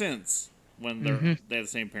lot more sense when they have the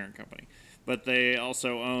same parent company. But they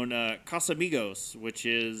also own Casamigos, which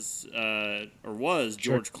is or was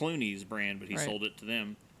George Clooney's brand, but he sold it to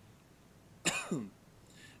them.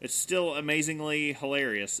 It's still amazingly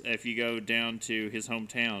hilarious if you go down to his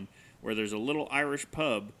hometown, where there's a little Irish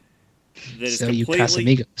pub that is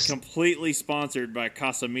completely sponsored by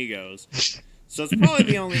Casamigos. So it's probably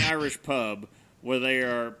the only Irish pub where they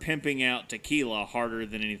are pimping out tequila harder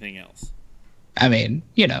than anything else. I mean,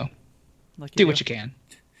 do what you can.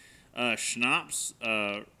 Schnapps,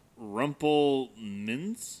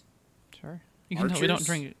 Rumpelmans. Sure. You can tell we don't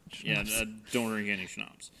drink Yeah, don't drink any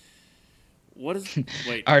schnapps. What is...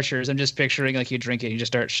 Wait. Archers, I'm just picturing like you drink it and you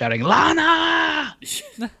just start shouting, Lana!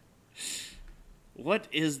 What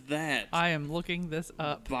is that? I am looking this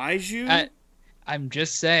up. Baijiu? I'm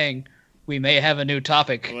just saying, we may have a new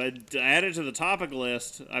topic. Well, add it to the topic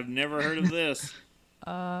list. I've never heard of this.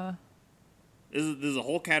 This is a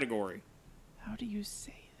whole category. How do you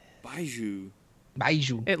say this?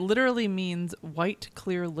 Baijiu. It literally means white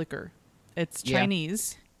clear liquor. It's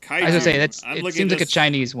Chinese. Kaiju. I was gonna say it seems like a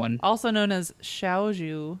Chinese one. Also known as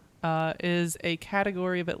Shaoju, is a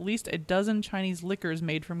category of at least a dozen Chinese liquors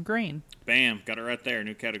made from grain. Bam, got it right there.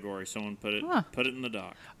 New category. Someone put it in the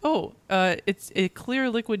dock. Oh, it's a clear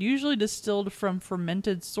liquid usually distilled from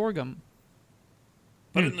fermented sorghum.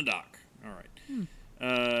 Put it in the dock. All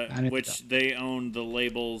right. Which they own the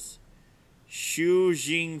labels Xu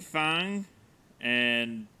Jingfang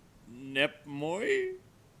and Nepmoy.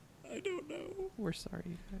 I don't know. We're sorry,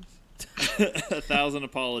 you guys. 1,000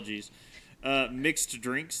 apologies. Mixed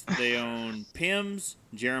drinks. They own Pimm's,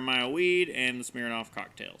 Jeremiah Weed, and the Smirnoff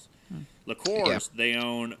cocktails. Liqueurs. They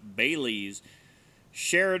own Bailey's,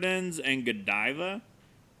 Sheridan's, and Godiva.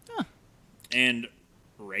 And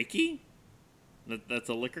Reiki. That's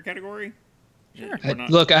a liquor category? Sure.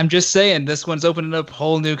 Look, I'm just saying, this one's opening up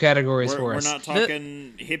whole new categories for us. We're not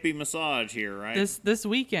talking hippie massage here, right? This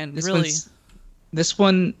weekend, really. This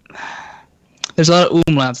one, there's a lot of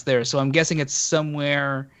umlauts there, so I'm guessing it's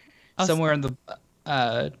somewhere in the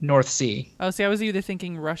North Sea. Oh, see, I was either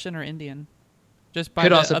thinking Russian or Indian, just by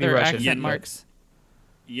Could the also be other Russian. accent marks.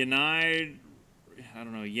 Yanai, I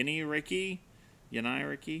don't know, Yanai Reiki,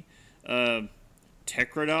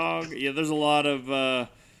 Tekradog. Yeah, there's a lot of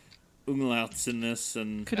umlauts in this.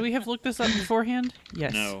 And could we have looked this up beforehand?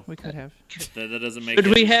 Yes, no, we could have. That doesn't make it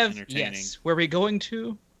we have? Entertaining. Yes. Were we going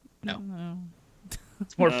to? No.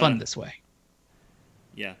 It's more fun this way.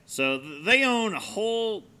 Yeah. So they own a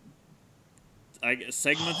whole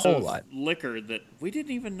segments of liquor that we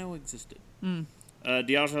didn't even know existed.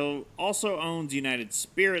 Diageo also owns United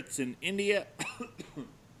Spirits in India,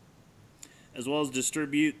 as well as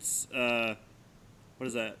distributes, what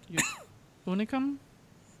is that? Unicum?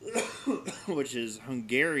 Which is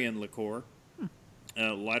Hungarian liqueur,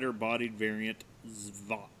 lighter-bodied variant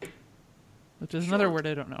Zvat. Which is another word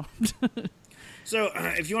I don't know. So,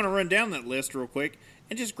 if you want to run down that list real quick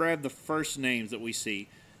and just grab the first names that we see,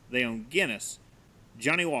 they own Guinness,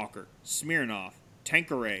 Johnny Walker, Smirnoff,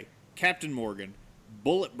 Tanqueray, Captain Morgan,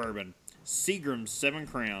 Bullet Bourbon, Seagram's 7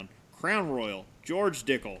 Crown, Crown Royal, George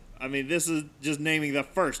Dickel. I mean, this is just naming the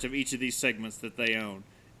first of each of these segments that they own.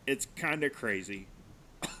 It's kind of crazy.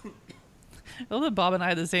 Well, that Bob and I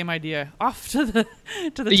had the same idea. Off to the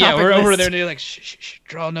yeah, we're list. over there and they're like, shh,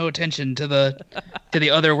 draw no attention to the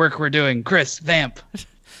other work we're doing. Chris, vamp.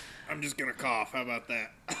 I'm just gonna cough. How about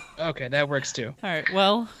that? Okay, that works too. All right.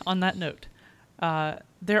 Well, on that note,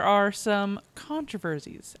 There are some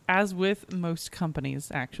controversies, as with most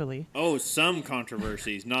companies, actually. Oh, some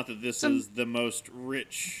controversies. Not that this is the most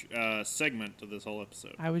rich segment of this whole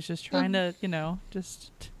episode. I was just trying to,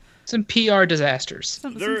 just Some PR disasters.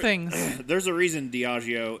 some things. There's a reason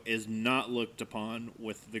Diageo is not looked upon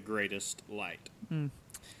with the greatest light. All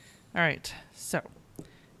right. So,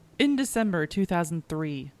 in December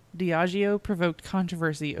 2003, Diageo provoked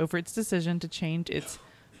controversy over its decision to change its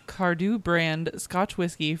Cardew brand Scotch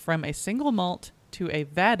whiskey from a single malt to a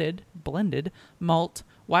vatted, blended malt,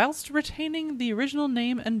 whilst retaining the original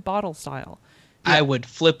name and bottle style. I would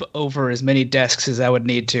flip over as many desks as I would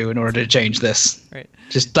need to in order to change this. Right.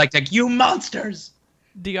 Just like you monsters!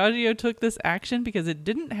 Diageo took this action because it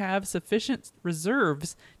didn't have sufficient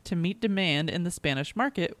reserves to meet demand in the Spanish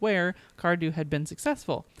market, where Cardew had been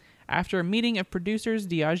successful. After a meeting of producers,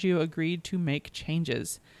 Diageo agreed to make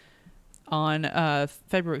changes. On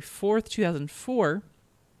February 4th, 2004,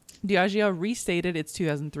 Diageo restated its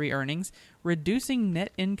 2003 earnings, reducing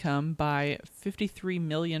net income by £53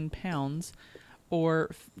 million,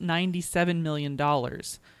 or $97 million.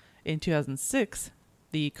 In 2006,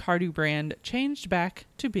 the Cardew brand changed back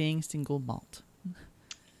to being single malt.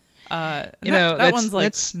 That one's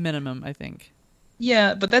like minimum, I think.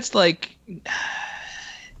 Yeah, but that's like...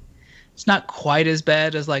 It's not quite as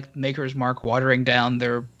bad as like Maker's Mark watering down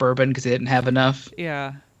their bourbon because they didn't have enough.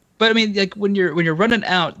 Yeah. But I mean, like when you're running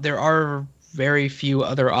out, there are very few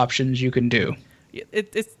other options you can do.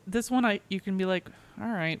 It's this one. You can be like, all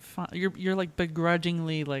right, fine. You're like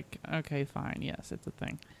begrudgingly like, okay, fine, yes, it's a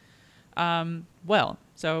thing.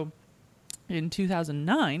 So in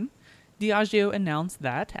 2009, Diageo announced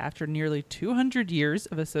that after nearly 200 years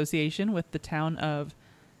of association with the town of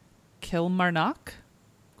Kilmarnock,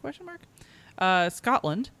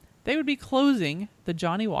 Scotland, they would be closing the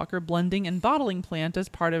Johnnie Walker blending and bottling plant as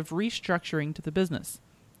part of restructuring to the business.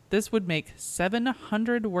 This would make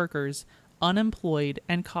 700 workers unemployed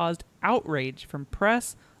and caused outrage from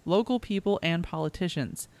press, local people, and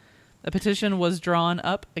politicians. A petition was drawn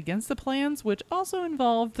up against the plans, which also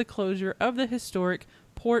involved the closure of the historic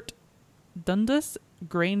Port Dundas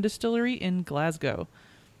grain distillery in Glasgow.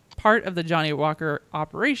 Part of the Johnnie Walker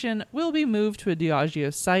operation will be moved to a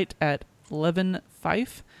Diageo site at Leven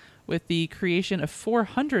Fife, with the creation of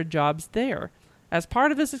 400 jobs there. As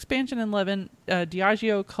part of this expansion in Leven,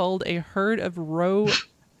 Diageo culled a herd of roe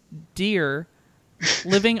deer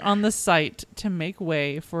living on the site to make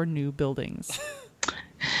way for new buildings.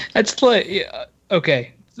 That's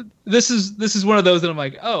okay. This is one of those that I'm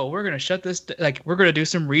like, oh, we're gonna shut this. We're gonna do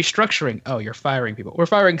some restructuring. Oh, you're firing people. We're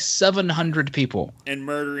firing 700 people and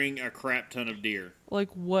murdering a crap ton of deer. Like,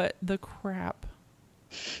 what the crap?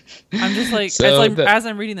 I'm just like, as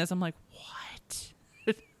I'm reading this, I'm like, what?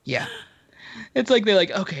 Yeah. It's like they're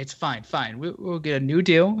like, okay, it's fine. We'll get a new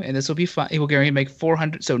deal, and this will be fine. We're going to make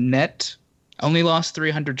 400. So net, only lost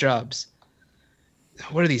 300 jobs.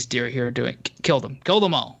 What are these deer here doing? Kill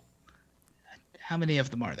them all. How many of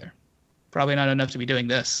them are there? Probably not enough to be doing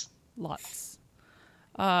this. Lots.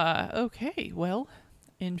 Okay, well,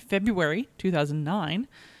 in February 2009,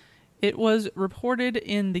 it was reported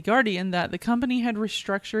in The Guardian that the company had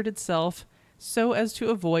restructured itself so as to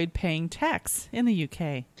avoid paying tax in the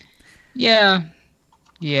UK. Yeah.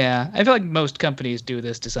 I feel like most companies do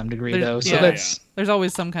this to some degree, though. So there's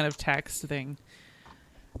always some kind of tax thing.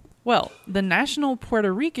 Well, the National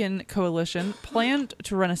Puerto Rican Coalition planned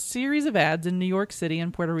to run a series of ads in New York City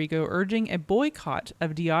and Puerto Rico urging a boycott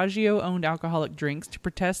of Diageo-owned alcoholic drinks to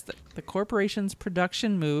protest the corporation's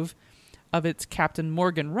production move of its Captain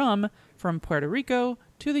Morgan rum from Puerto Rico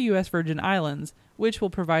to the U.S. Virgin Islands, which will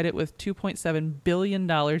provide it with $2.7 billion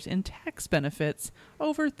in tax benefits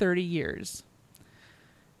over 30 years.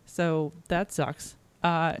 So that sucks.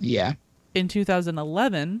 Yeah. In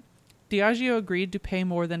 2011, Diageo agreed to pay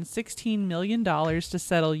more than $16 million to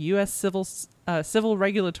settle U.S. civil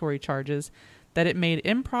regulatory charges that it made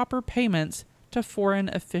improper payments to foreign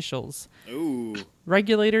officials. Ooh.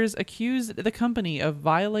 Regulators accused the company of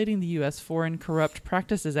violating the U.S. Foreign Corrupt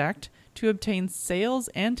Practices Act to obtain sales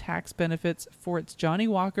and tax benefits for its Johnnie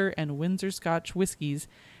Walker and Windsor Scotch whiskies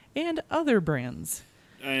and other brands.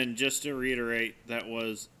 And just to reiterate, that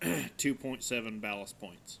was 2.7 ballast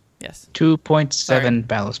points. Yes. 2.7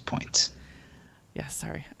 ballast points. Yes,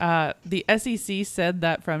 sorry. The SEC said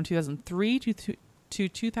that from 2003 to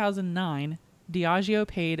 2009, Diageo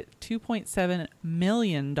paid $2.7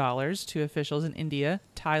 million to officials in India,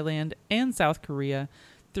 Thailand, and South Korea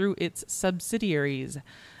through its subsidiaries.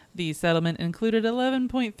 The settlement included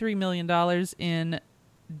 $11.3 million in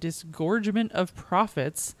disgorgement of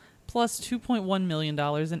profits, plus $2.1 million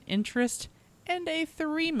in interest and a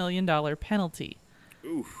 $3 million penalty.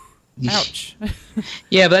 Oof. Ouch.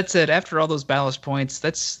 Yeah, but that's it. After all those ballast points,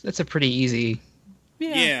 that's a pretty easy.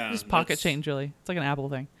 Yeah, just pocket that's- change, really. It's like an Apple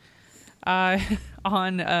thing.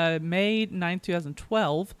 On May 9th,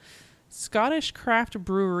 2012, Scottish craft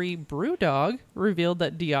brewery Brewdog revealed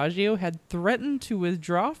that Diageo had threatened to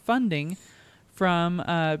withdraw funding from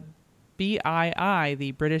BII,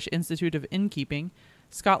 the British Institute of Innkeeping,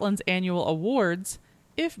 Scotland's annual awards,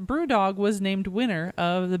 if Brewdog was named winner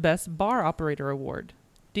of the Best Bar Operator Award.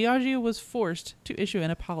 Diageo was forced to issue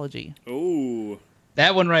an apology. Ooh.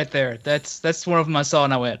 That one right there. That's one of them I saw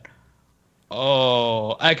and I went,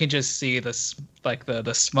 oh, I can just see this, like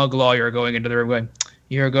the smug lawyer going into the room going,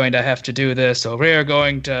 you're going to have to do this, or we're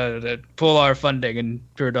going to pull our funding. And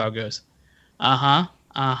Brewdog goes, uh-huh.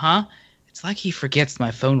 It's like he forgets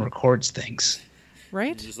my phone records things.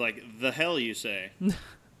 Right? Just like, the hell you say.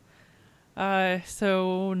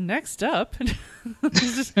 So next up,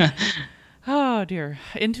 oh dear.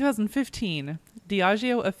 In 2015,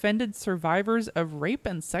 Diageo offended survivors of rape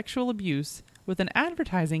and sexual abuse with an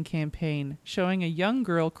advertising campaign showing a young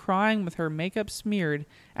girl crying with her makeup smeared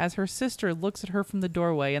as her sister looks at her from the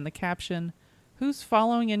doorway, and the caption, "Who's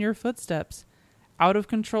following in your footsteps? Out of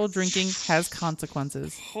control drinking has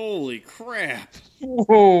consequences." Holy crap.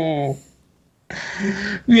 Whoa.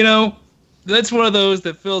 You know, that's one of those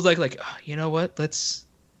that feels like oh, you know what? Let's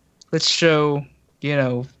show,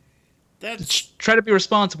 That's try to be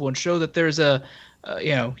responsible and show that there's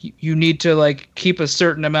you need to like keep a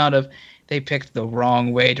certain amount of. They picked the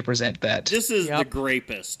wrong way to present that. this is Yep. the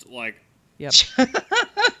grapest. Like, Yep.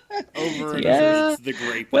 over and Yeah. over, it's the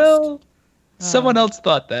grapest. Well, someone else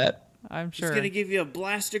thought that. I'm it's sure. gonna give you a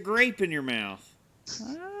blast of grape in your mouth.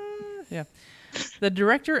 Yeah. The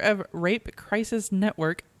director of Rape Crisis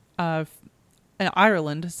Network in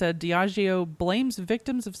Ireland said Diageo blames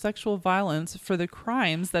victims of sexual violence for the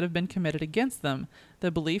crimes that have been committed against them. The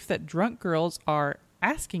belief that drunk girls are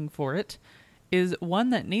asking for it is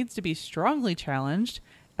one that needs to be strongly challenged,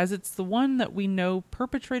 as it's the one that we know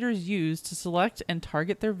perpetrators use to select and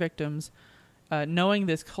target their victims. Knowing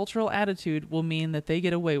this cultural attitude will mean that they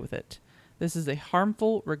get away with it. This is a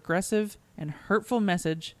harmful, regressive, and hurtful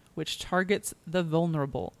message which targets the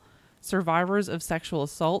vulnerable. Survivors of sexual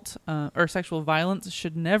assault or sexual violence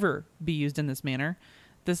should never be used in this manner.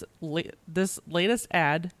 This latest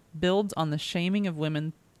ad builds on the shaming of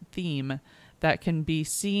women theme that can be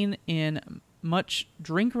seen in much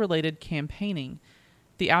drink-related campaigning.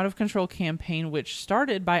 The Out of Control campaign, which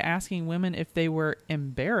started by asking women if they were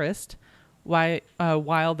embarrassed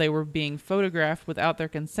while they were being photographed without their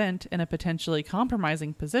consent in a potentially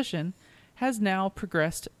compromising position, has now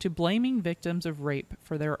progressed to blaming victims of rape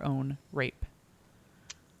for their own rape.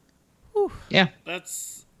 Whew. Yeah,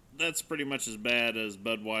 That's pretty much as bad as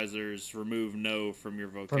Budweiser's remove no from your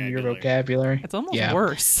from vocabulary. your vocabulary. It's almost Yeah.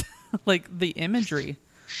 worse. Like the imagery.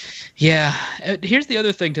 Yeah. Here's the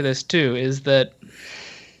other thing to this too is that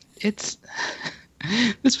it's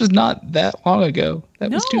this was not that long ago.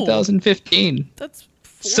 That was No. 2015. That's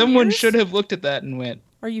 4 Someone years? should have looked at that and went,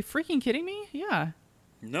 Are you freaking kidding me? Yeah.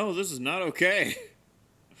 No, this is not okay.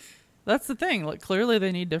 That's the thing. Like clearly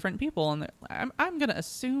they need different people, and I'm gonna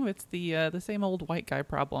assume it's the same old white guy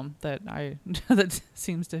problem that that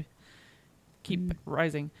seems to keep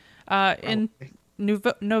rising. In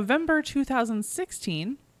November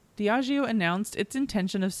 2016, Diageo announced its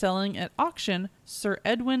intention of selling at auction Sir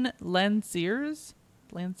Edwin Landseer's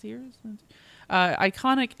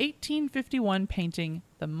iconic 1851 painting,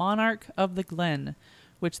 The Monarch of the Glen,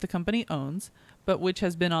 which the company owns, but which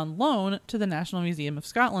has been on loan to the National Museum of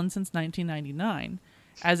Scotland since 1999,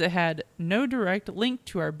 as it had no direct link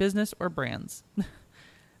to our business or brands.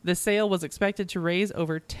 The sale was expected to raise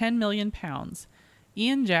over £10 million.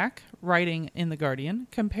 Ian Jack, writing in The Guardian,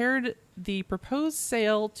 compared the proposed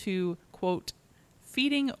sale to, quote,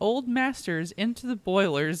 feeding old masters into the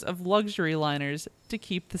boilers of luxury liners to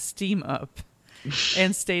keep the steam up,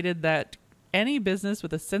 and stated that any business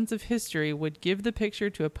with a sense of history would give the picture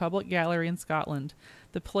to a public gallery in Scotland,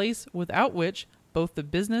 the place without which both the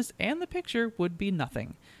business and the picture would be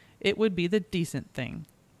nothing. It would be the decent thing.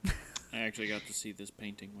 I actually got to see this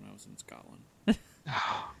painting when I was in Scotland.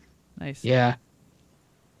 Nice. yeah.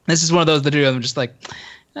 This is one of those that do. I'm just like,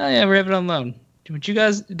 oh yeah, we're having it on loan. Would you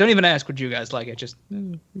guys don't even ask? Would you guys like it? Just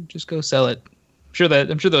go sell it. I'm sure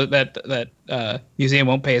that museum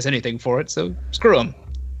won't pay us anything for it. So screw them.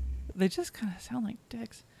 They just kind of sound like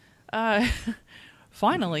dicks.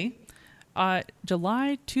 Finally,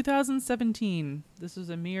 July 2017. This was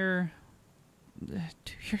a mere 2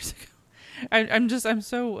 years ago. I'm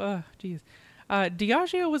so geez.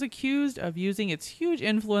 Diageo was accused of using its huge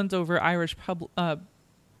influence over Irish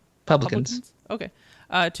Publicans. Okay.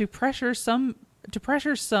 To pressure some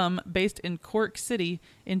based in Cork City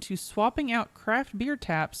into swapping out craft beer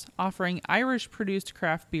taps offering Irish-produced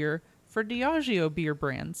craft beer for Diageo beer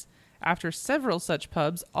brands. After several such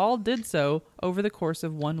pubs all did so over the course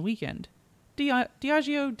of one weekend.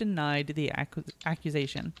 Diageo denied the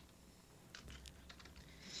accusation.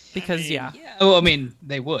 Because, yeah. Well, I mean,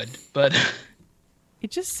 they would, but It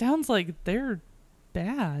just sounds like they're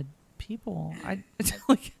bad people.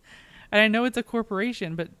 Like, and I know it's a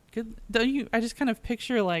corporation, but I just kind of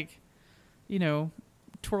picture like,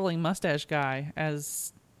 twirling mustache guy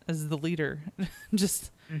as the leader,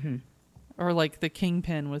 just, or like the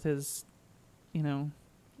kingpin with his,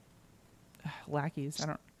 lackeys.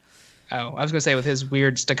 I was gonna say with his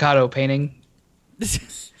weird staccato painting.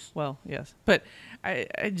 Well, yes, but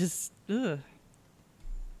I just they're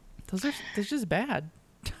just bad.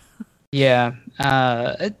 Yeah.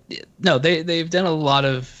 No, they've done a lot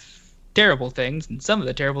of terrible things, and some of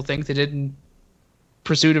the terrible things they did in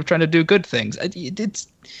pursuit of trying to do good things. It's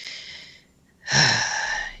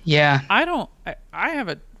yeah. I have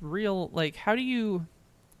a real, like, how do you...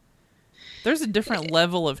 There's a different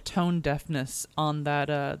level of tone deafness on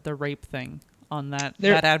that the rape thing, on that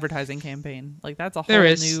advertising campaign. Like, that's a whole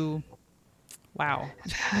new... Wow.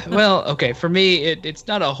 Well, okay, for me it's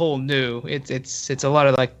not a whole new. It's a lot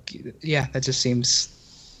of like, yeah, that just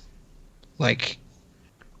seems like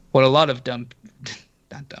what a lot of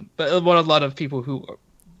what a lot of people who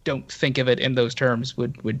don't think of it in those terms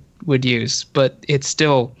would use, but it's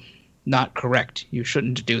still not correct. You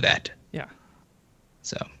shouldn't do that. Yeah.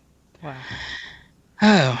 So. Wow.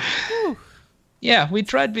 Oh. Whew. Yeah, we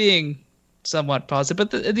tried being somewhat positive,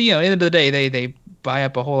 but at the end of the day, they buy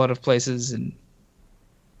up a whole lot of places and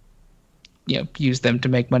use them to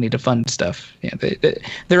make money to fund stuff. Yeah,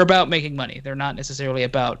 they're about making money. They're not necessarily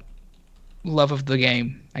about love of the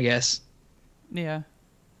game, I guess. Yeah.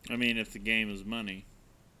 I mean, if the game is money.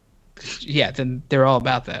 Yeah, then they're all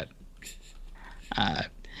about that.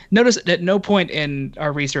 Notice at no point in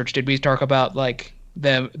our research did we talk about like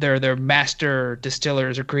their master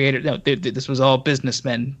distillers or creators. No, this was all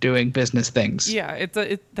businessmen doing business things. Yeah,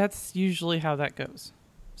 that's usually how that goes.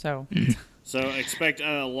 So. So expect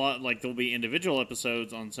a lot, like there'll be individual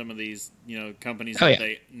episodes on some of these, companies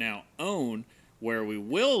they now own, where we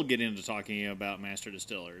will get into talking about master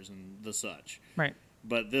distillers and the such. Right.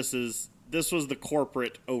 But this was the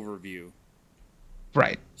corporate overview.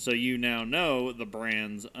 Right. So you now know the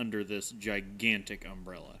brands under this gigantic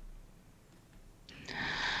umbrella.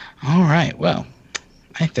 All right. Well,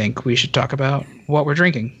 I think we should talk about what we're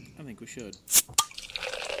drinking. I think we should.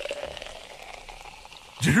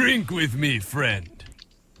 Drink with me, friend.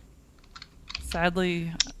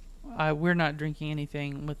 Sadly, we're not drinking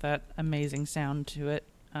anything with that amazing sound to it.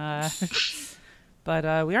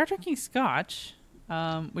 But we are drinking scotch.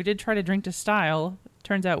 We did try to drink to style.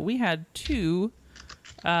 Turns out we had two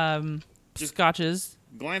scotches.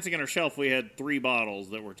 Glancing at our shelf, we had 3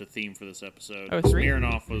 bottles that were to theme for this episode. Oh, 3?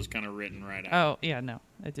 Smirnoff was kind of written right out. Oh, yeah, no.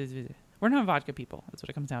 We're not vodka people. That's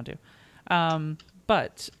what it comes down to.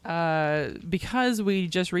 But because we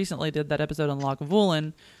just recently did that episode on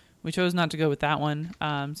Lagavulin, we chose not to go with that one.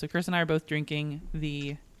 So Chris and I are both drinking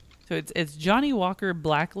so it's Johnny Walker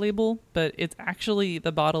Black Label, but it's actually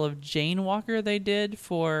the bottle of Jane Walker they did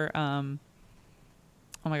for, oh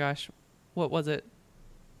my gosh, what was it?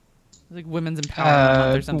 It was like Women's Empowerment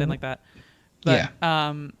Month or something like that. But,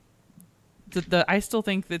 yeah. I still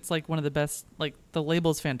think it's like one of the best. Like the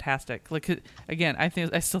label's fantastic. Like again, I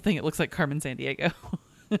still think it looks like Carmen Sandiego.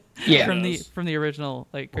 Yeah. from the original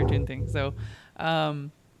like cartoon thing. So, but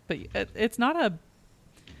it's not a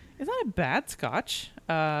bad scotch.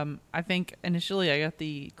 I think initially I got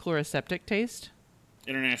the chloroseptic taste.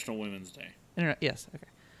 International Women's Day. Yes. Okay.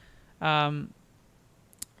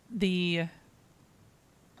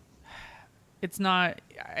 It's not.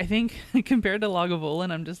 I think compared to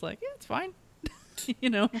Lagavulin, I'm just like, yeah, it's fine.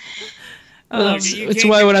 It's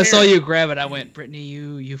why when I saw you grab it, I went, Brittany,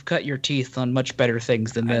 you've cut your teeth on much better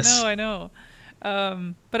things than this. I know.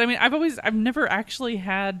 But I mean, I've never actually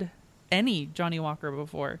had any Johnny Walker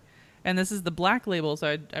before, and this is the Black Label,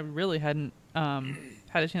 so I really hadn't had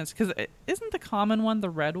a chance, because isn't the common one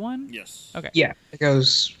the red one? Yes. Okay. Yeah, it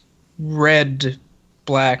goes red,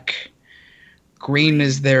 black, green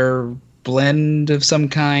is their blend of some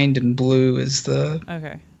kind, and blue is the...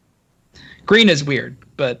 Okay. Green is weird,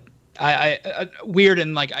 but I weird,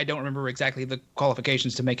 and like I don't remember exactly the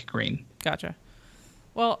qualifications to make it green. Gotcha.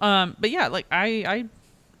 Well, but yeah, like I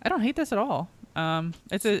don't hate this at all.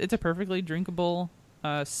 It's a perfectly drinkable,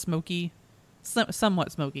 smoky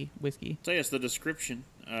somewhat smoky whiskey. So yes, the description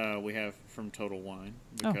we have from Total Wine,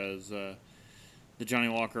 because the Johnny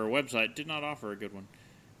Walker website did not offer a good one.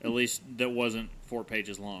 At least that wasn't 4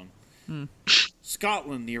 pages long.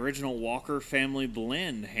 Scotland, the original Walker family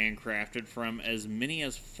blend, handcrafted from as many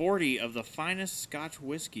as 40 of the finest Scotch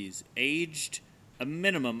whiskies, aged a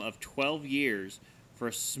minimum of 12 years for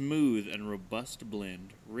a smooth and robust blend.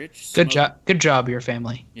 Rich. Good job, your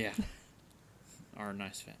family. Yeah, our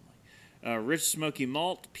nice family. Rich smoky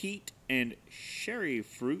malt, peat, and sherry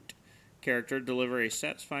fruit character deliver a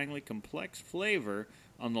satisfyingly complex flavor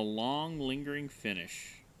on the long, lingering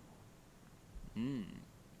finish.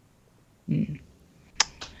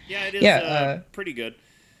 Yeah, it is pretty good.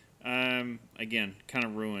 Again, kind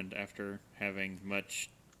of ruined after having much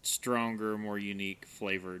stronger, more unique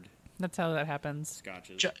flavored That's how that happens.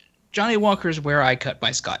 scotches. Johnny Walker's where I cut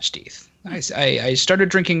my Scotch teeth. I started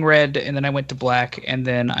drinking red, and then I went to black, and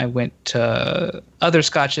then I went to other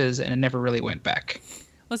Scotches, and I never really went back.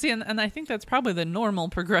 Well, see, and I think that's probably the normal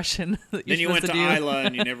progression that you're Then you went supposed to to do. Isla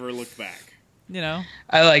and you never looked back. You know,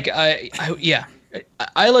 Yeah.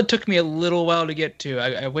 Isla took me a little while to get to.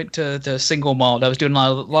 I went to the single malt. I was doing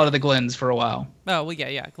a lot of the Glens for a while. oh well,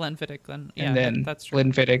 yeah, Glenfiddich, yeah, And then that's true.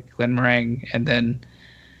 Glenfiddich, Glenmorangie, and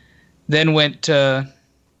then went to...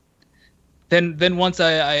 Then once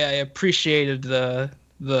I appreciated the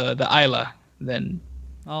Isla, then...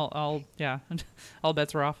 All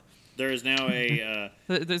bets are off. There is now a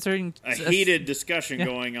There's certain heated discussion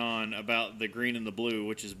going on about the green and the blue,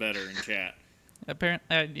 which is better in chat.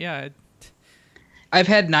 I've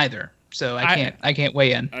had neither, so I can't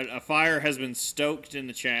weigh in. A fire has been stoked in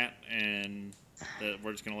the chat, and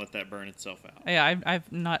we're just going to let that burn itself out. Yeah,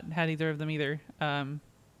 I've not had either of them either.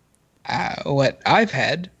 What I've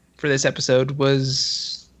had for this episode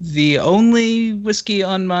was the only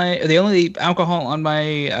alcohol on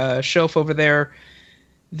my shelf over there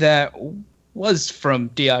that was from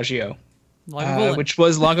Diageo, Lagavulin. which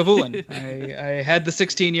was Lagavulin. I had the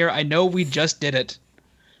 16-year. I know we just did it,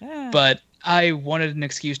 Yeah. but I wanted an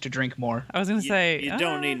excuse to drink more. I was gonna say You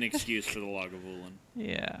don't need an excuse for the Lagavulin.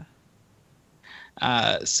 Yeah.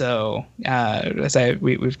 So as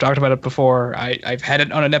we've talked about it before. I've had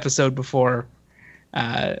it on an episode before.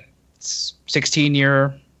 It's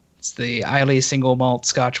 16-year. It's the Islay single malt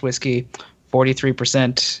Scotch whiskey,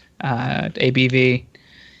 43% ABV.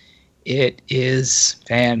 It is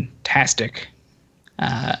fantastic.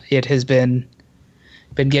 It has been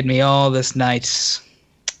getting me all this nice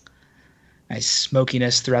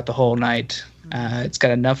smokiness throughout the whole night. It's got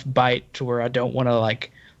enough bite to where I don't want to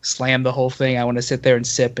slam the whole thing. I want to sit there and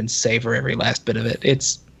sip and savor every last bit of it.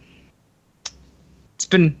 It's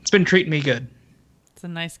been treating me good. It's a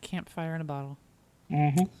nice campfire in a bottle.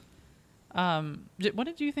 Mm-hmm. What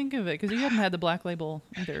did you think of it? Because you hadn't had the Black Label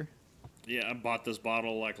either. Yeah, I bought this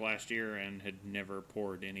bottle last year and had never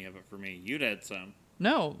poured any of it for me. You'd had some.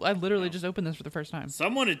 No, I literally just opened this for the first time.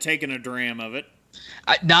 Someone had taken a dram of it.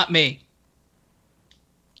 Not me.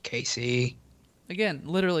 Casey. Again,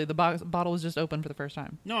 literally, the bottle was just open for the first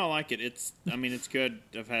time. No, I like it. It's good.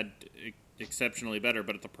 I've had exceptionally better,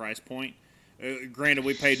 but at the price point. Granted,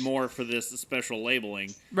 we paid more for this special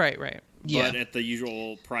labeling. Right. Yeah. But at the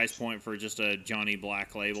usual price point for just a Johnny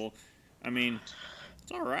Black label,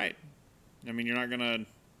 it's all right. You're not gonna.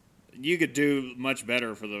 You could do much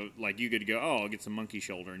better for you could go, I'll get some monkey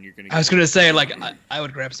shoulder, and you're gonna. I was gonna say I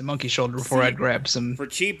would grab some monkey shoulder before I'd grab some. For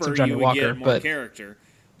cheaper, some Johnny you would Walker, get more character,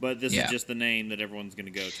 but this Yeah. is just the name that everyone's gonna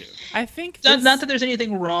go to. I think Not that there's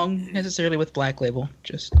anything wrong necessarily with Black Label,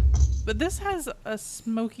 just. But this has a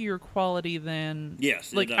smokier quality than...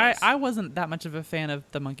 Yes, it does. I wasn't that much of a fan of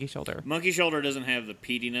the monkey shoulder. Monkey shoulder doesn't have the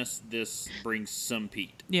peatiness. This brings some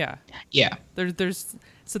peat. Yeah. Yeah. There's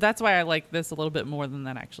so that's why I like this a little bit more than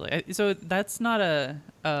that, actually. So that's not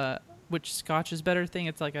a which Scotch is better thing.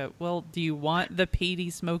 It's do you want the peaty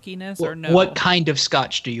smokiness or no? What kind of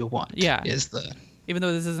Scotch do you want? Yeah. Is the... Even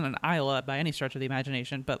though this isn't an Isla by any stretch of the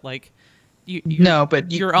imagination, but No,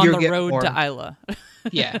 but you're on you'll the get road more. to Isla.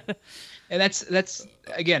 Yeah, and that's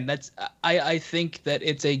I think that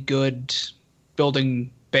it's a good building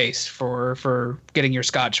base for getting your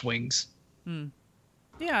Scotch wings.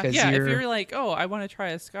 Yeah. 'Cause If you're- you're I want to try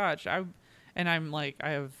a Scotch, I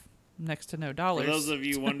have next to no dollars. For those of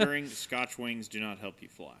you wondering, Scotch wings do not help you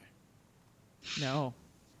fly. No.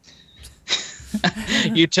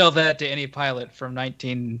 You tell that to any pilot from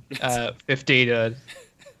 1950 to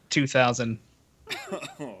 2000.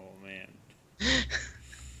 Oh man.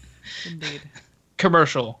 Indeed.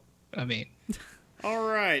 Commercial. All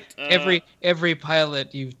right. Every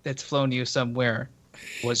pilot that's flown you somewhere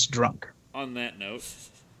was drunk. On that note,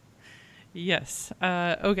 Yes.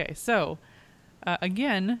 Okay. So,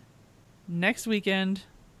 Again, next weekend,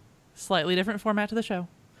 slightly different format to the show.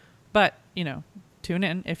 But, tune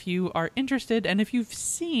in if you are interested, and if you've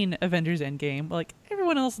seen Avengers Endgame, like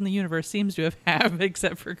everyone else in the universe seems to have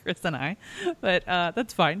except for Chris and I. But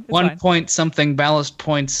that's fine. It's 1 fine. point something ballast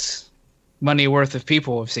points money worth of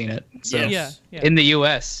people have seen it. So Yes. Yeah. in the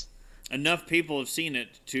U.S. Enough people have seen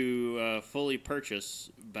it to fully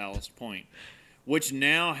purchase Ballast Point, which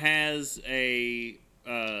now has a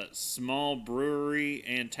small brewery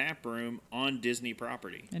and tap room on Disney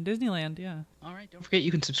property. In Disneyland, yeah. All right, don't forget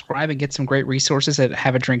you can subscribe and get some great resources at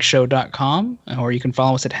haveadrinkshow.com, or you can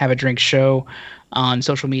follow us at Have a Drink Show on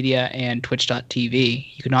social media and twitch.tv.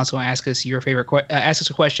 You can also ask us your favorite ask us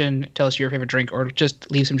a question, tell us your favorite drink, or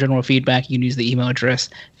just leave some general feedback. You can use the email address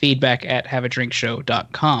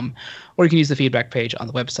feedback@haveadrinkshow.com, or you can use the feedback page on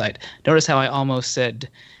the website. Notice how I almost said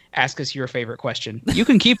ask us your favorite question. You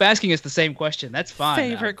can keep asking us the same question. That's fine.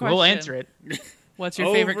 Favorite We'll question. answer it. What's your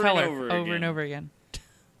Over favorite and color? over and again. over again.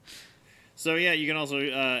 So yeah, you can also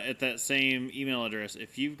at that same email address,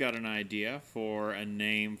 if you've got an idea for a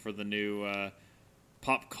name for the new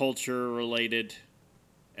pop culture related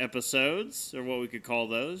episodes, or what we could call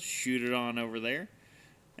those, shoot it on over there.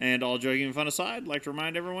 And all joking and fun aside, I'd like to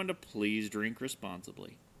remind everyone to please drink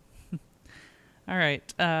responsibly. All right.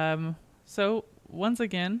 So once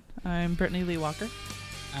again, I'm Brittany Lee Walker.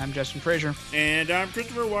 I'm Justin Frazier. And I'm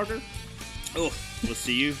Christopher Walker. Oh, we'll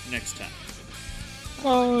see you next time.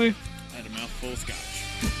 Bye. I had a mouthful of scotch.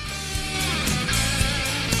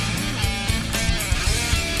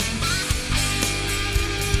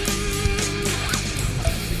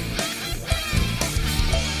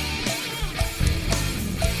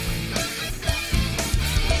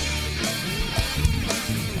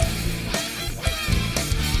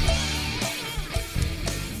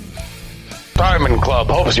 Diamond Club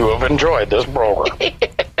hopes you have enjoyed this program.